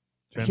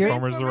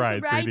 Transformers the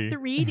Ride 3D.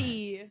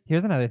 3D.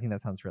 Here's another thing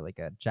that sounds really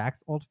good.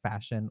 Jack's Old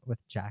Fashioned with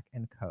Jack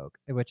and Coke,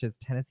 which is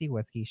Tennessee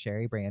whiskey,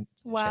 cherry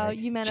Wow,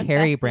 you manifested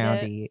cherry it.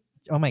 brandy.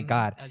 Oh my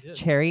god, I did.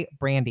 cherry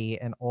brandy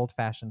and old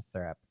fashioned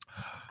syrup.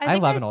 I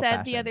think love I an old said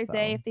the fashioned, other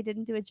day so- if they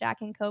didn't do a Jack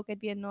and Coke, I'd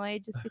be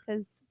annoyed just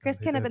because Chris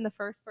they can't have did. been the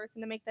first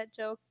person to make that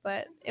joke,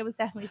 but it was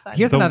definitely fun.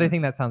 Here's another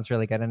thing that sounds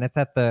really good, and it's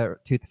at the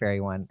Tooth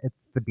Fairy one.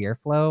 It's the beer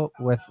float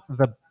with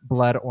the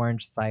blood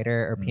orange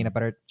cider or peanut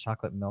butter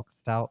chocolate milk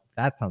stout.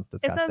 That sounds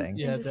It disgusting. sounds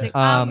Yeah, interesting.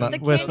 definitely.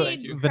 The With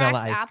candied vanilla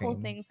cracked ice apple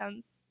cream. thing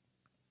sounds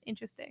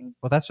interesting.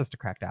 Well, that's just a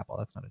cracked apple.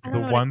 That's not a I drink.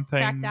 don't The know what a one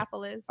cracked thing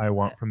apple is. I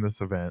want but from this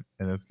event,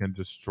 and it's going to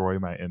destroy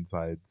my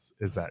insides,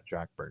 is that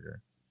Jack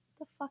Burger.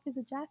 What the fuck is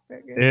a Jack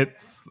Burger?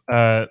 It's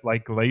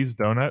like glazed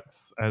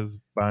donuts as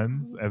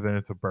buns, and then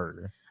it's a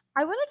burger.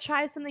 I want to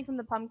try something from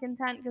the pumpkin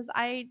tent because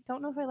I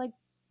don't know if I like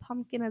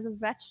pumpkin as a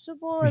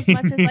vegetable as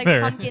much as like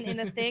neither. pumpkin in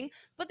a thing.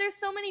 But there's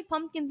so many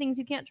pumpkin things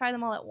you can't try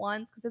them all at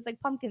once because it's like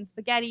pumpkin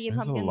spaghetti and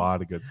There's pumpkin. a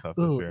lot of good stuff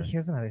Ooh, this year.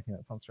 here's another thing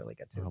that sounds really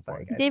good too. Oh,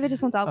 Sorry, boy. guys. David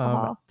just wants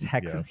alcohol.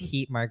 Texas Yes.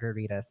 Heat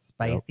Margarita,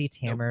 spicy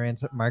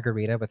tamarind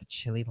margarita with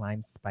chili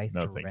lime spiced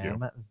No, thank you.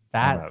 rim. I'm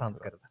That out sounds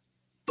for good.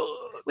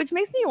 Which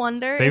makes me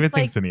wonder David if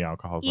like thinks any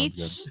alcohol sounds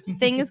each good.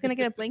 thing is gonna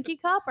get a Blinky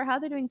cup or how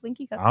they're doing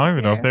Blinky cups. I don't this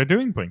even know if year. they're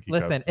doing Blinky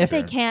Listen, cups. if this They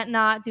year. can't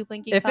not do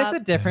Blinky If cups.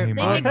 it's a different,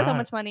 they Why make not? so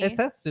much money. It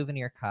says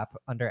souvenir cup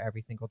under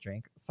every single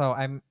drink. So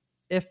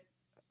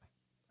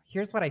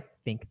here's what I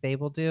think they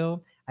will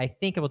do. I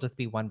think it will just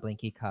be one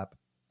Blinky cup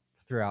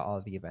throughout all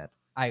of the events.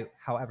 I,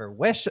 however,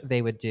 wish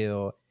they would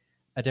do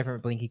a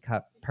different Blinky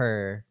cup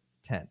per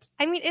tent.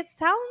 I mean, it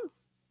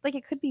sounds like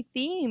it could be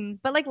themed,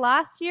 but like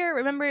last year,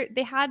 remember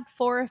they had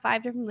 4 or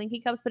 5 different Blinky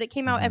cups, but it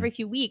came out Mhm. every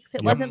few weeks. It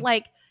Yep. wasn't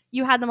like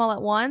you had them all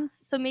at once.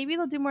 So maybe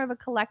they'll do more of a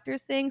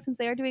collector's thing since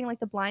they are doing like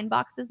the blind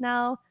boxes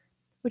now,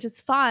 which is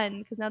fun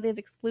because now they have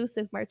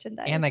exclusive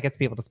merchandise. And that gets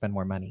people to spend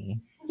more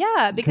money.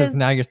 yeah, because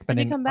now you're then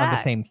spending come on the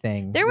back. same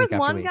thing. There was week after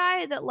one week.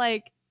 guy that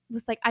like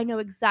was like, I know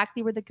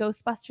exactly where the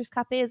Ghostbusters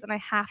cup is, and I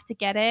have to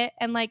get it,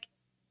 and like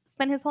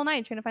spend his whole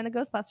night trying to find the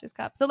Ghostbusters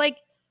cup. So like,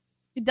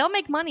 they'll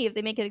make money if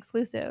they make it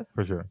exclusive.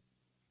 For sure.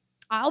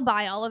 I'll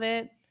buy all of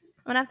it.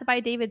 I'm gonna have to buy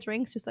David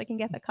drinks just so I can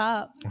get the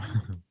cup.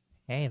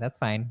 Hey, that's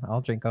fine.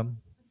 I'll drink them.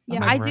 Yeah,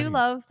 I'm I ready. do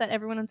love that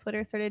everyone on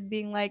Twitter started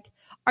being like,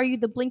 "Are you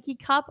the Blinky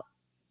cup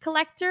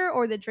collector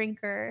or the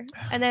drinker?"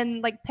 And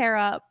then like pair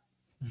up.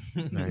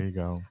 There you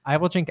go. I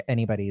will drink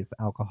anybody's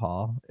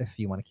alcohol if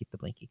you want to keep the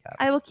Blinky cup.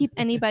 I will keep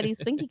anybody's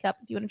Blinky cup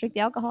if you want to drink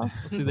the alcohol.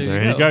 See,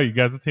 There you go. You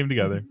guys are team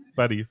together,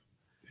 buddies.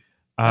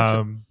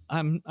 I'm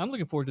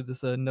looking forward to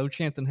this. No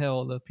Chance in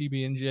Hell, the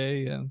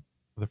PB&J.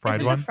 The fried Is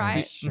it the one.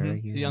 fried- Sure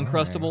Mhm. you The are.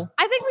 Uncrustable.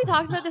 I think we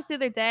talked about this the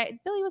other day.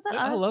 Billy, was that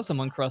I us? love some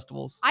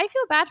Uncrustables. I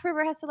feel bad for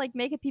whoever has to like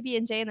make a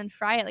PB&J and then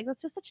fry it. Like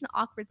that's just such an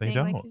awkward They thing.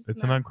 don't. Like, you're just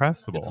It's an gonna-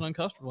 Uncrustable. It's an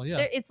Uncrustable, yeah.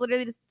 It's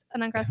literally just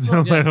an It's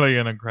Uncrustable. literally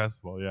an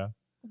Uncrustable, yeah.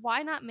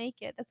 Why not make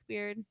it? That's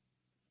weird.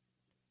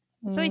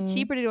 It's really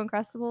cheaper to do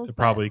Uncrustables. but-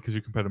 Probably because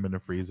you can put them in the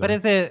freezer. But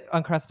is it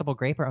Uncrustable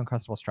grape or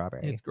Uncrustable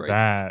strawberry? It's great.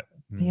 that?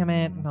 Damn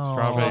it. No.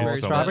 Strawberry's so much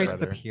Strawberry's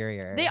better.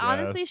 superior. They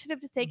honestly Yes. should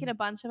have just taken a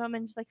bunch of them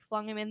and just like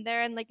flung them in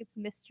there and like it's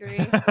mystery.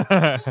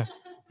 That's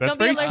Don't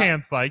be very allergic-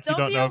 chance-like. You Don't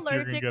don't be know if you're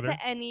gonna allergic get to it.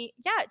 any.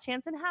 Yeah,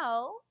 Chance in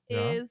Hell Yeah.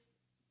 is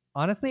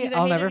Honestly, either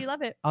I'll hate it or never you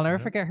love it. I'll never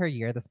Yeah. forget her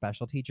year. The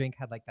specialty drink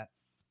had like that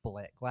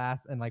split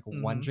glass, and like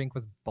one Mhm. drink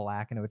was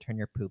black and it would turn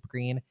your poop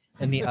green,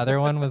 and the other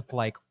one was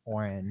like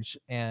orange,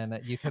 and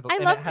you could. I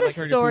and love it had, the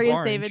like, stories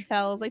David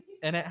tells. Like,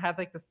 and it had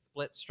like the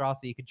split straw,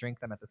 so you could drink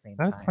them at the same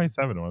That's time.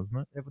 27,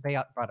 wasn't it? They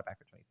brought it back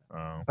for 27.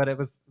 Oh. But it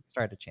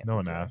started chance. No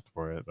one asked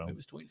for it though. It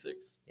was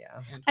 26.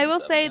 Yeah. I will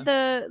say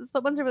the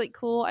split ones are really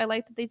cool. I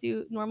like that they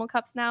do normal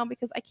cups now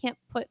because I can't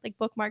put like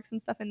bookmarks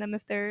and stuff in them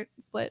if they're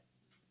split.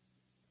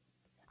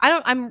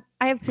 I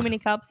have too many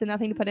cups and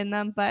nothing to put in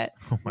them, but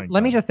Oh my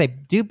Let me God. just say,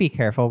 do be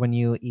careful when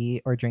you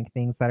eat or drink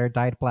things that are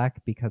dyed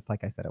black because,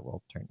 like I said, it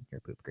will turn your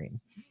poop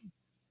green.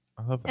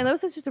 I love that. and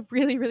those is just a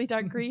really, really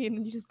dark green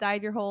and you just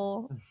dyed your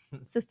whole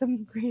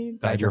system green.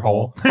 Dyed your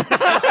hole.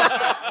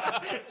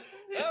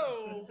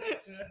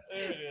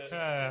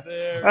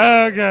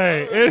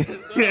 Okay.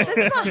 This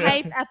is a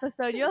hype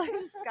episode. You're like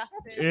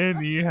disgusting.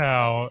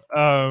 Anyhow,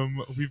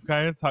 we've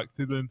kind of talked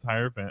through the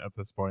entire event at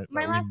this point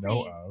My that last we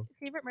know thing, of.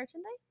 favorite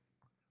merchandise?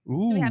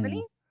 Ooh. Do we have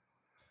any?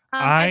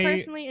 I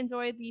personally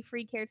enjoyed the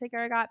free caretaker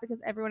I got because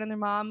everyone and their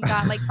mom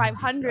got like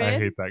 500. I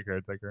hate that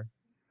caretaker.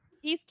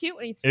 He's cute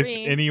when he's If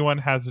free. anyone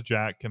has a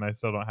Jack and I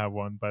still don't have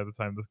one by the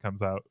time this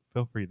comes out,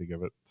 feel free to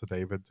give it to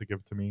David to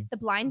give to me. The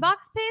blind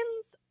box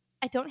pins,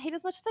 I don't hate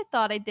as much as I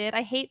thought I did.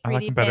 I hate 3D I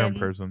like them better in pins.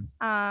 person.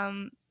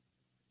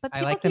 But I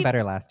people liked them keep-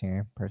 better last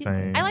year,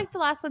 personally. I like the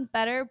last ones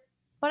better,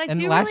 but I and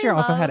do last really year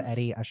also had love-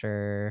 Eddie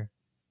Usher.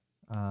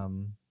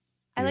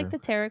 I like here. the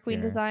Terra Queen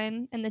Here.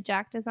 design and the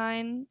Jack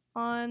design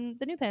on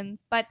the new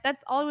pins, but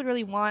that's all I would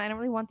really want. I don't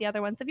really want the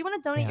other ones. So if you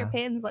want to donate your Yeah.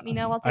 pins, let me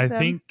know. I'll take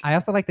them. I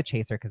also like the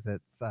Chaser because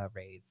it's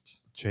raised.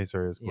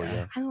 Chaser is Yeah.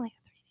 gorgeous. I don't like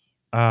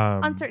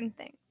Um, on certain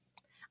things.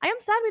 I am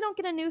sad we don't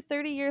get a new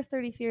 30 years,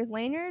 30 fears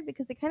lanyard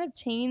because they kind of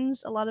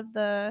changed a lot of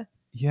the.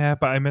 Yeah,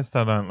 but I missed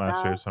out on it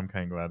last year, stuff. so I'm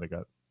kind of glad I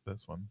got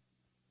this one.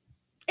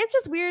 It's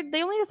just weird.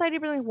 They only decided to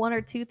bring like one or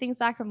two things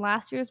back from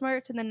last year's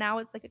merch, and then now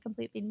it's like a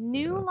completely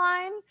new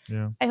line.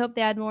 Yeah. I hope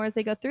they add more as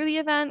they go through the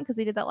event because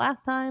they did that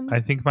last time.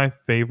 I think my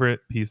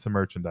favorite piece of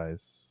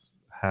merchandise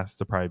has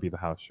to probably be the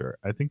house shirt.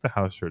 I think the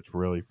house shirt's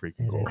really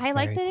freaking cool. I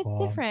like that it's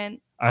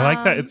different. I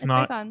like that it's very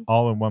not fun.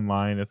 all in one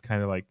line. It's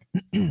kind of like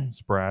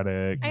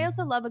sporadic. I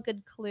also love a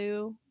good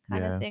clue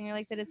kind Yeah. of thing. I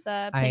like that it's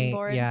a pin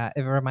board. Yeah,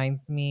 it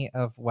reminds me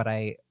of what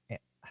I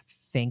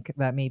think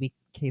that maybe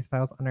Case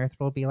Files Unearthed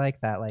will be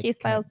like. That like Case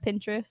kinda- Files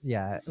Pinterest.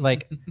 Yeah,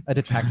 like a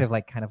detective,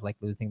 like kind of like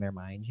losing their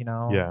mind. You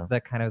know. Yeah.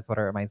 That kind of is what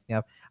it reminds me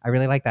of. I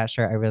really like that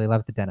shirt. I really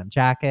love the denim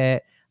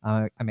jacket.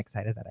 I'm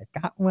excited that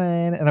I've got one,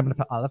 and I'm gonna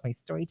put all of my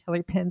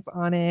storyteller pins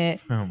on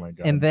it. Oh my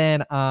God. And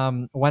then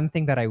one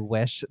thing that I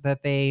wish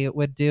that they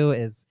would do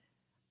is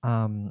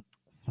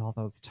sell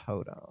those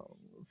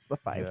totems, the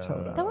 5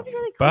 totems. That would be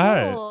really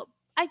But- cool.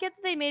 I get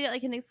that they made it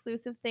like an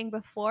exclusive thing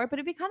before, but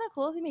it'd be kind of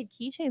cool if they made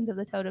keychains of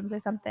the totems or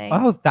something.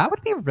 Oh, that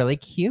would be really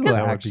cute. 'Cause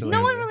Actually,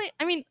 no one really.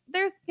 I mean,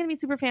 there's gonna be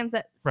super fans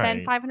that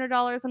spend Right.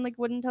 $500 on like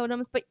wooden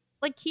totems, but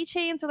like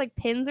keychains or like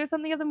pins or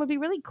something of them would be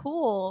really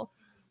cool.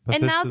 But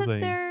and this now is that a-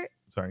 they're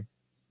Sorry.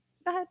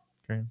 go ahead.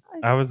 Okay.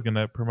 I was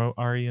gonna promote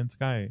Ari and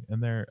Sky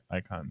and their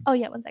icon. Oh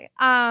yeah, one second.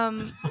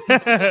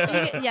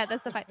 Yeah,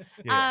 that's a fine.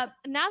 Yeah.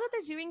 Now that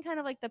they're doing kind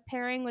of like the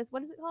pairing with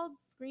what is it called?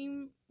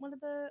 Scream. What are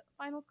the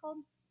finals called?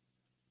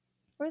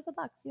 Where's the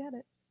Bucks? You had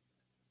it.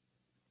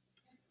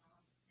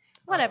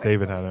 Whatever.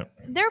 David had it.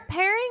 They're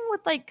pairing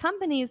with like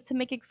companies to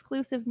make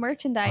exclusive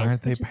merchandise.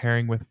 Aren't they which is-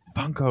 pairing with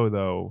Funko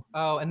though?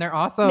 Oh, and they're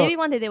also Maybe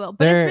one day they will,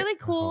 but it's they're- really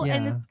cool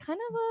and yeah. it's kind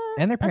of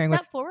a and they're pairing a with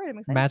step forward. I'm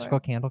excited Magical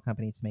for. Candle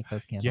Company to make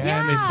those candles.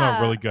 Yeah, and they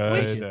smell really good.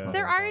 Which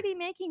they're already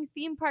making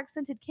theme park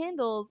scented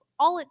candles.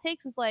 All it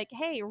takes is like,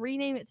 hey,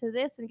 rename it to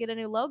this and get a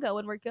new logo,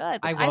 and we're good.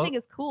 Which I think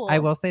is cool. I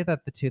will say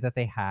that the two that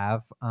they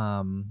have,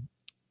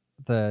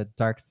 the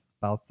Dark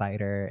Spell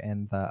Cider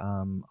and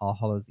the All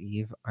Hallows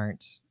Eve,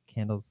 aren't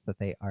candles that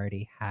they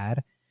already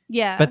had.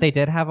 Yeah. But they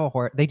do have a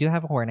Horror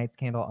Nights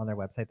candle on their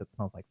website that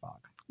smells like fog.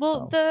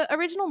 Well, the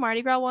original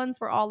Mardi Gras ones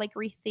were all like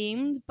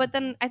rethemed, but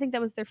then I think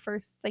that was their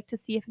first like to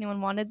see if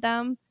anyone wanted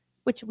them,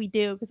 which we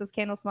do because those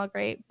candles smell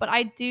great. But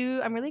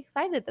I'm really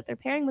excited that they're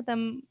pairing with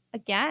them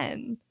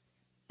again,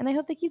 and I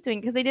hope they keep doing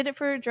it because they did it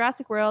for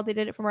Jurassic World, they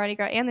did it for Mardi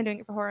Gras, and they're doing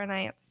it for Horror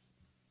Nights.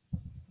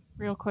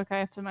 Real quick, I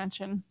have to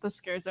mention the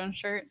Scare Zone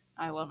shirt.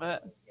 I love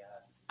it.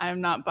 I'm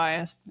not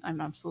biased.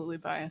 I'm absolutely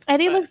biased.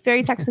 Eddie but looks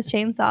very Texas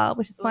Chainsaw,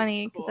 which is It looks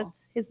funny because cool.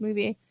 that's his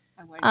movie.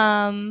 I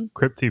like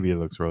Crypt TV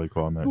looks really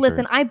cool on that.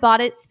 Listen, shirt. I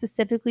bought it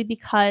specifically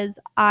because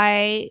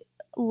I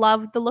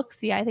love the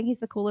look-see. I think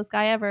he's the coolest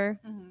guy ever.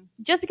 Mhm.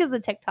 Just because of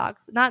the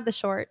TikToks, not the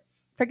short.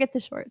 Forget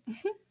the shorts.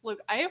 Look,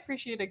 I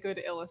appreciate a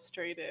good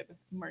illustrated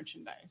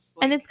merchandise.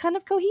 And it's kind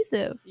of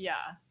cohesive. Yeah,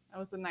 that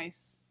was a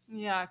nice.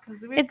 Yeah,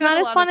 because It's not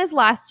as fun as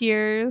last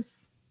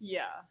year's,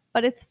 Yeah,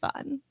 but it's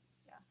fun.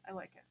 yeah, I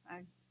like it.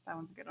 That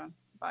one's a good one.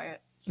 Buy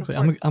it.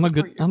 Actually,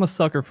 I'm a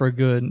sucker for a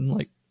good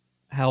like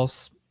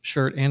house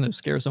shirt and a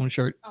Scare Zone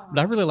shirt. But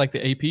I really like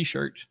the AP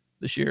shirt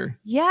this year.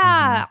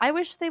 Yeah, I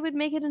wish they would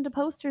make it into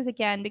posters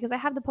again because I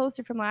have the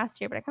poster from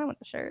last year, but I kind of want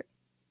the shirt.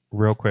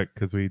 Real quick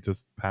because we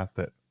just passed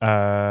it.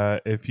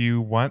 If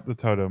you want the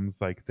totems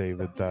like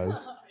David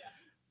does,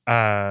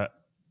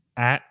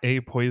 at a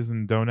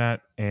poison donut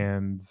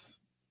and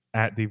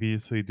at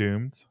Deviously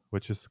Doomed,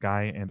 which is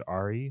Sky and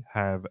Ari,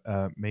 have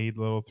made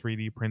little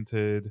 3D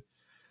printed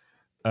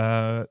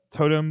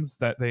totems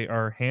that they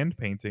are hand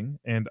painting,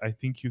 and I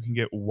think you can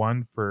get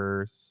one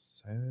for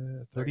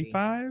 $35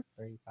 or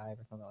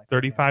something like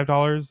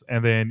 $35,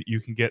 and then you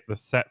can get the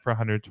set for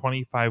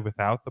 $125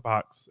 without the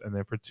box, and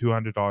then for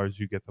 $200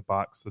 you get the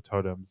box, the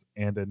totems,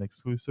 and an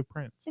exclusive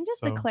print. And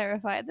just to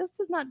clarify, this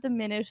does not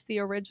diminish the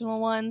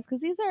original ones because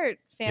these are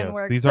fan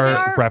works. These but they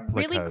are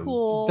replicas. Really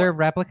cool. They're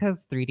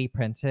replicas 3D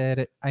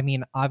printed. I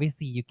mean,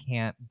 obviously you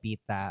can't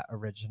beat that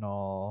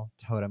original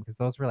totem because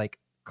those were like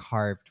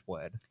carved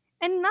wood.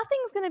 And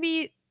nothing's going to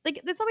be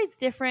like, it's always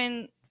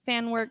different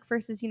fan work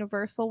versus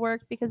Universal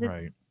work because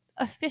it's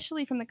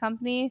officially from the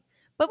company.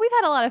 But we've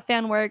had a lot of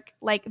fan work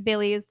like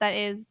Billy's that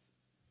is,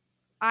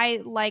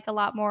 I like a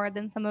lot more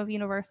than some of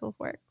Universal's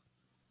work.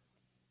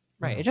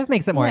 Right. It just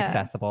makes it more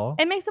accessible.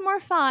 It makes it more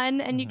fun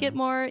and you get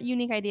more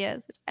unique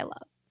ideas, which I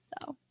love.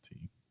 So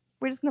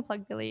we're just going to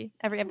plug Billy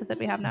every episode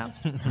we have now.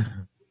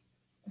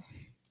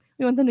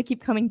 We want them to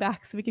keep coming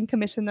back so we can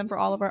commission them for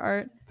all of our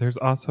art. There's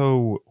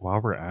also,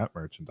 while we're at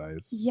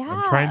merchandise,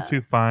 I'm trying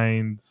to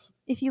find...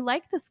 If you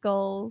like the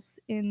skulls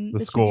in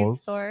the tribute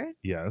store.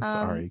 Yes,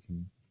 Ari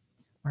can...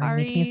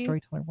 Ari, make me a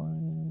Storyteller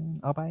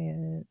one. I'll buy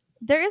it.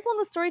 There is one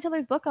with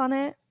Storyteller's book on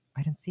it.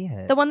 I didn't see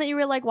it. The one that you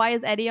were like, why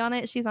is Eddie on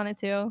it? She's on it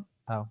too.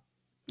 Oh.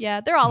 Yeah,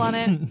 they're all on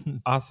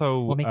it. Also,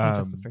 we'll make me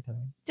just a Storyteller.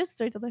 Just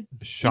Storyteller.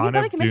 Shaun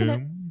of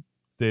Doom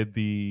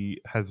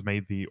has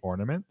made the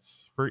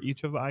ornaments for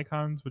each of the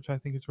icons, which I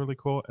think is really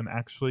cool, and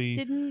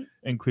actually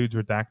includes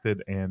Redacted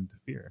and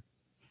Fear.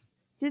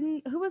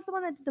 Who was the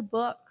one that did the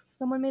books?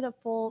 Someone made a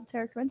full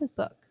Terra Cruentus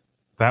book.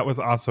 That was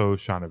also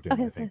Shaun of Doom.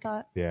 Okay, I that's what I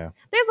thought. Yeah.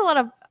 There's a lot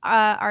of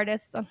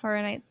artists on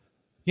Horror Nights.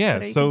 Yeah,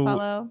 Twitter you so can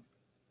follow.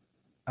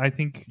 I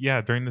think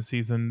during the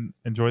season,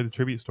 enjoy the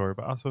tribute store,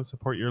 but also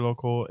support your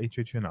local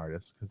HHN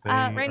artists because they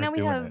right now we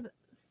have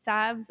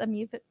Sav's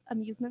amusement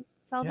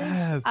salvage.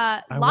 Yes,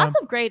 lots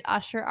of great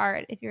Usher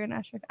art. If you're an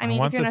Usher,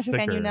 if you're an Usher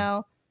fan, you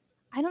know.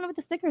 I don't know what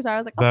the stickers are. I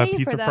was like, I'll pay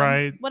you for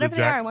them. Whatever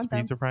they are, I want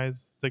them. Pizza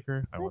Fries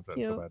sticker. I want that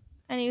cute. so bad.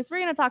 Anyways, we're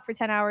gonna talk for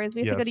 10 hours.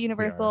 We have to go to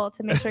Universal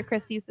to make sure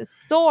Chris sees the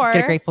store.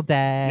 Get a Grateful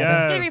Dead.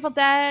 Yes. Get a Grateful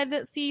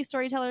Dead. See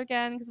Storyteller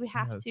again because we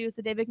have to.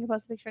 So David can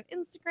post a picture on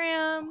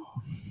Instagram.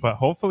 But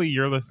hopefully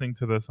you're listening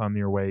to this on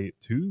your way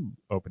to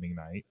opening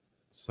night.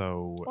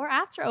 So or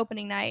after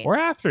opening night. Or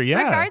after,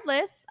 yeah.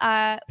 Regardless,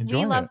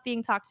 we love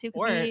being talked to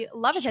because we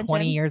love attention.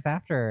 20 years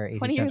after.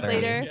 20 years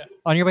later. Yeah.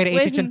 On your way to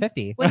HHN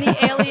 50. When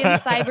the alien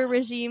cyber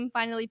regime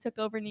finally took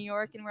over New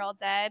York and we're all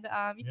dead,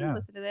 you can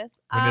listen to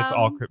this. When it's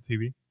all Crypt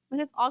TV. When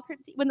it's all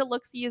Crypt when the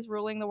look-see is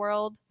ruling the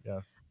world.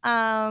 Yes.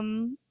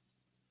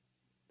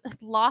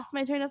 Lost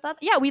my train of thought.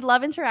 Yeah, we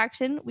love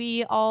interaction.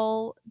 We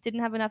all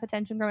didn't have enough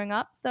attention growing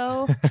up.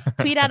 So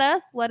tweet at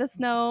us. Let us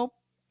know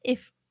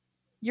if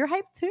you're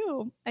hyped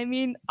too. I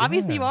mean,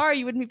 obviously you are.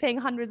 You wouldn't be paying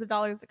hundreds of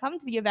dollars to come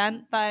to the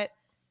event, but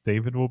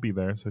David will be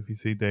there. So if you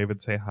see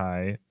David, say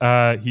hi.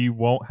 He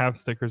won't have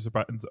stickers or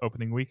buttons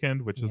opening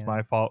weekend, which is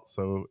my fault.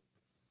 So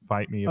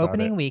fight me about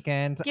opening it.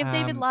 weekend. Give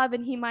David love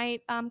and he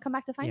might come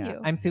back to find you.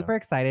 I'm super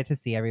excited to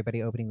see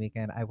everybody opening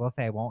weekend. I will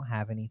say I won't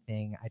have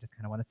anything. I just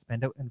kind of want to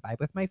spend it and vibe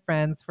with my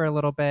friends for a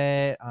little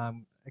bit,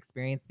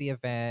 experience the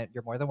event.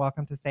 You're more than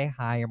welcome to say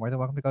hi. You're more than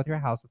welcome to go through a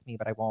house with me,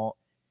 but I won't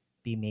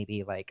be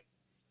maybe like,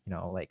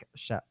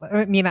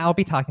 I mean, I'll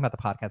be talking about the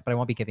podcast, but I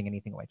won't be giving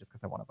anything away just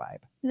because I want to vibe.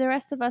 The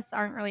rest of us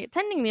aren't really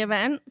attending the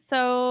event,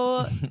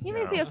 so you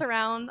may see us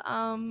around.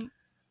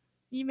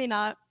 You may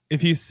not.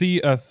 If you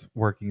see us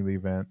working the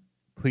event,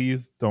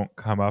 please don't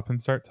come up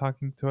and start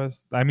talking to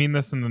us. I mean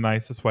this in the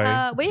nicest way.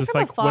 Wave just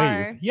from like afar.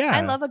 Wave. Yeah.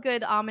 I love a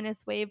good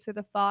ominous wave through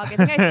the fog. I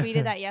think I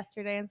tweeted that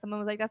yesterday, and someone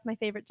was like, "That's my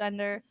favorite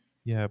gender."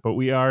 Yeah, but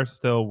we are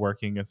still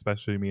working,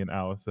 especially me and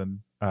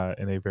Allison,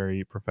 in a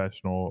very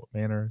professional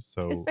manner.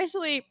 So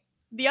especially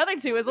the other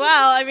two as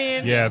well. I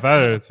mean, yeah, the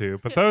other two,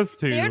 but those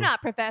two, they're not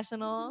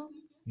professional.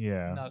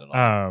 Yeah, not at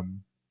all.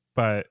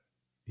 But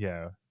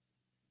yeah,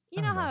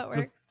 you know how it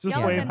works. Just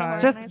wave hi.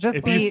 Just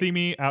if you see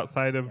me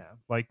outside of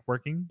like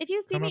working, if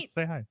you see come me, up,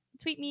 say hi.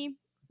 Tweet me,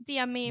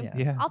 DM me.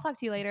 Yeah. I'll talk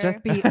to you later.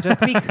 Just be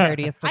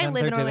courteous to them. I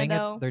live in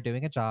Orlando. They're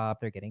doing a job.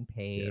 They're getting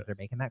paid. They're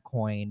making that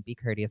coin. Be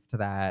courteous to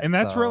that. And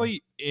that's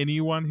really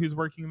anyone who's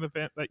working the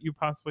event that you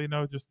possibly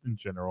know, just in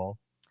general.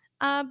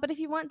 But if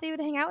you want David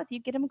to hang out with you,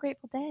 get him a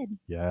Grateful Dead.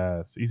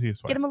 Yes,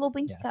 easiest way. Get him a little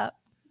Blinky cup.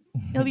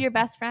 He'll be your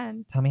best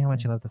friend. Tell me how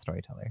much you love the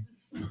Storyteller.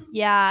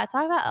 Yeah,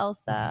 talk about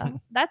Elsa.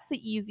 That's the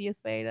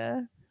easiest way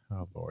to.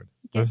 Oh Lord,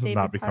 get this is David's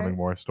not becoming heart.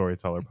 more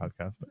Storyteller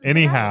podcast.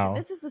 Anyhow,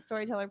 This is the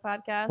Storyteller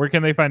podcast. where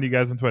can they find you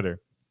guys on Twitter?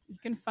 You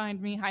can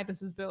find me. Hi,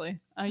 this is Billy.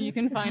 You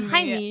can find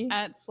Hi, me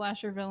at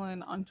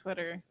 @slashervillain on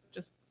Twitter.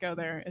 Just go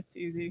there. It's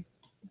easy.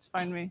 Just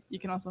find me. You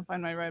can also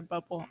find my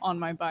Redbubble on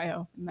my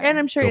bio. And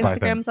I'm sure Go buy Instagram's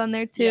things. on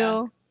there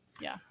too.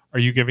 Yeah. Are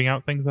you giving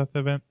out things at the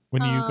event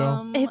when you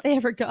go? If they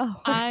ever go.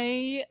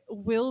 I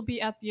will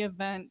be at the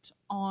event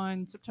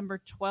on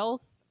September 12th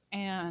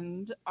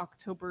and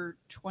October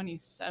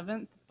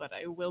 27th, but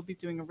I will be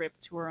doing a RIP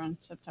tour on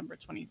October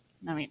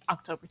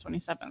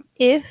 27th.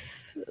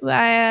 If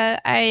I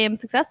am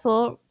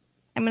successful,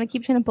 I'm going to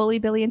keep trying to bully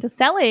Billy into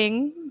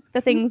selling the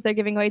things they're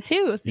giving away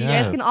too. So you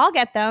guys can all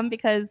get them,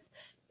 because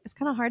it's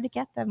kind of hard to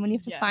get them when you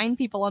have to find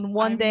people on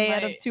one day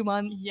out of 2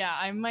 months. Yeah,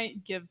 I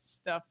might give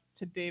stuff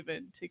to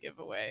David to give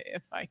away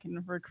if I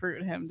can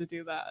recruit him to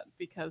do that,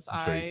 because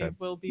I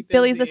will be busy.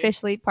 Billy's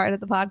officially part of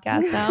the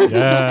podcast now.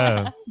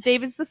 Yes.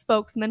 David's the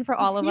spokesman for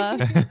all of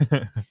us.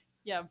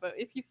 Yeah, but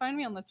if you find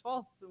me on the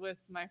 12th with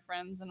my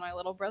friends and my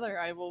little brother,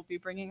 I will be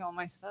bringing all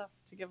my stuff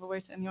to give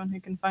away to anyone who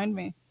can find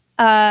me.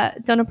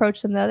 Don't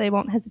approach them, though. They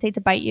won't hesitate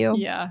to bite you.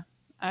 Yeah,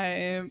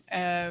 I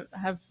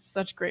have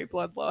such great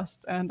bloodlust,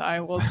 and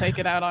I will take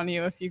it out on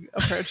you if you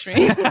approach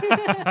me.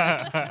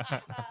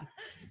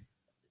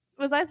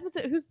 Was I supposed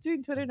to? Who's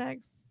doing Twitter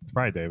next? It's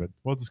probably David.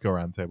 We'll just go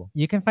around the table.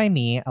 You can find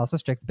me, Elsa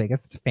Strick's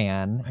biggest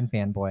fan and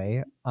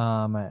fanboy,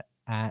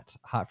 at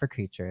Hot for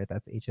Creature.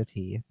 That's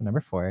HOT, number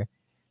 4.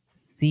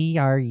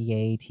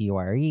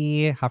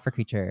 CREATURE, Hot for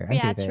Creature.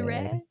 I'm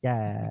David.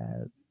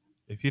 Yeah.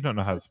 If you don't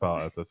know how to spell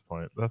it at this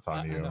point, that's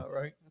on you. I know,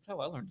 right? That's how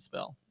I learned to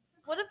spell.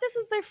 What if this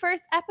is their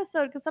first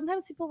episode? Because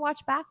sometimes people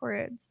watch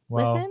backwards.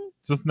 Well, Listen.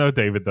 Just know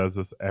David does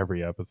this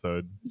every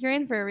episode. You're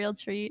in for a real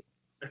treat.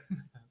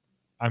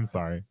 I'm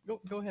sorry.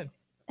 Go ahead.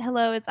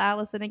 Hello, it's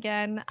Allison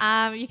again.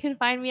 You can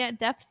find me at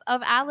Depths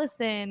of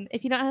Allison.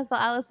 If you don't know how to spell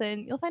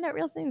Allison, you'll find out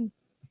real soon.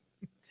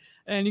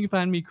 And you can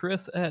find me,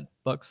 Chris, at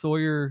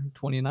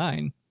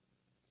BuckSawyer29.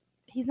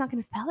 He's not going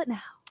to spell it now.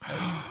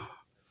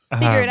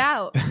 Figure it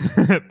out.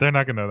 They're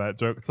not going to know that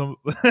joke. So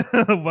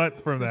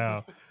what from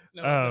now?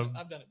 No,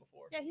 I've done it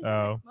before. Yeah, he's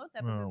done it most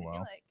episodes, I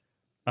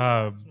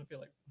feel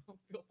like. I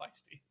feel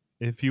feisty.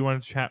 If you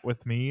want to chat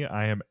with me,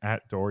 I am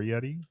at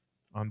Dorietti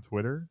on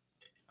Twitter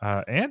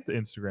and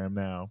Instagram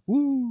now.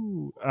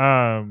 Woo!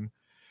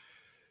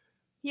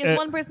 He has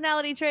one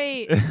personality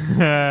trait.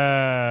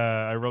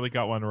 I really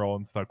got one roll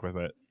and stuck with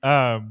it.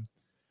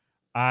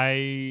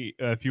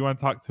 If you want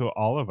to talk to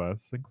all of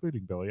us,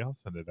 including Billy, I'll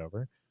send it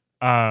over.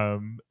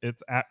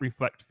 It's at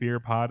Reflect Fear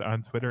Pod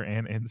on Twitter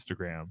and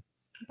Instagram.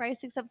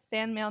 Bryce accepts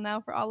fan mail now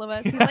for all of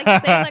us. He's like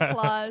Santa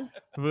Claus.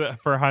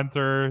 For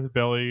Hunter,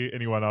 Billy,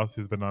 anyone else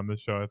who's been on this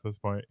show at this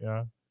point,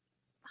 yeah.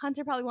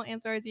 Hunter probably won't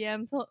answer our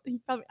DMs. He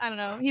probably, I don't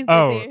know. He's busy.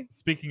 Oh,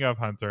 speaking of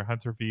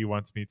Hunter V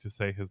wants me to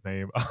say his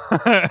name,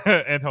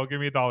 and he'll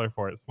give me $1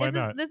 for it. So why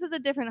not? This is a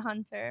different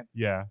Hunter.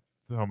 Yeah.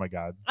 Oh my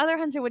God. Other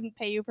Hunter wouldn't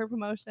pay you for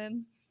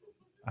promotion.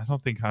 I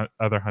don't think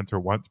other Hunter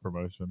wants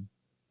promotion.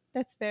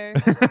 That's fair.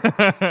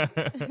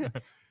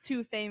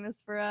 Too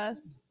famous for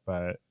us.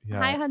 But yeah.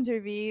 Hi,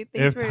 Hunter V.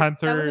 That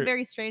was a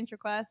very strange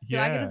request. Do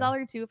I get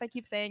 $1 too if I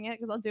keep saying it?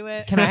 Because I'll do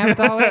it. Can I have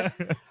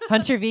 $1?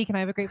 Hunter V, can I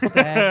have a Grateful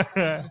Dead?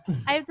 I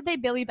have to pay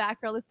Billy back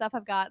for all the stuff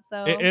I've got.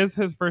 So it is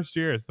his first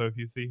year, so if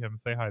you see him,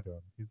 say hi to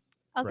him.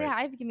 I'll say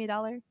hi if you give me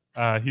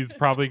 $1. He's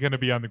probably going to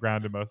be on the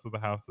ground in most of the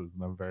houses,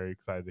 and I'm very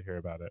excited to hear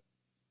about it.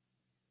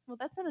 Well,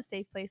 that's not a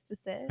safe place to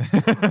sit.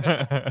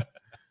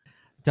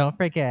 Don't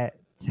forget.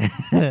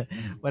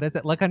 What is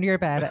it? Look under your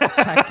bed.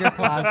 Check your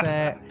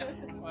closet.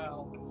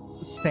 Wow.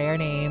 Say our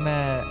name 3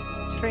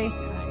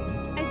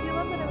 times. I do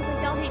love that it was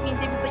like, y'all hate me. And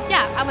David's like,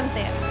 yeah, I'm going to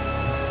say it.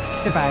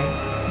 Goodbye.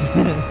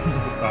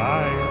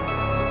 Goodbye.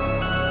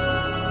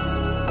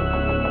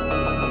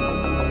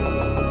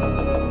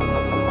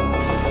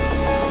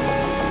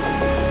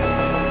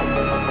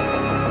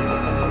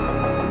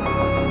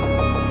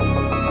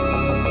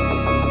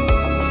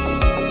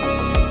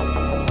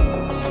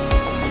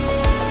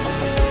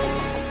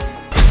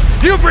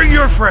 You bring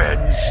your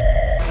friends.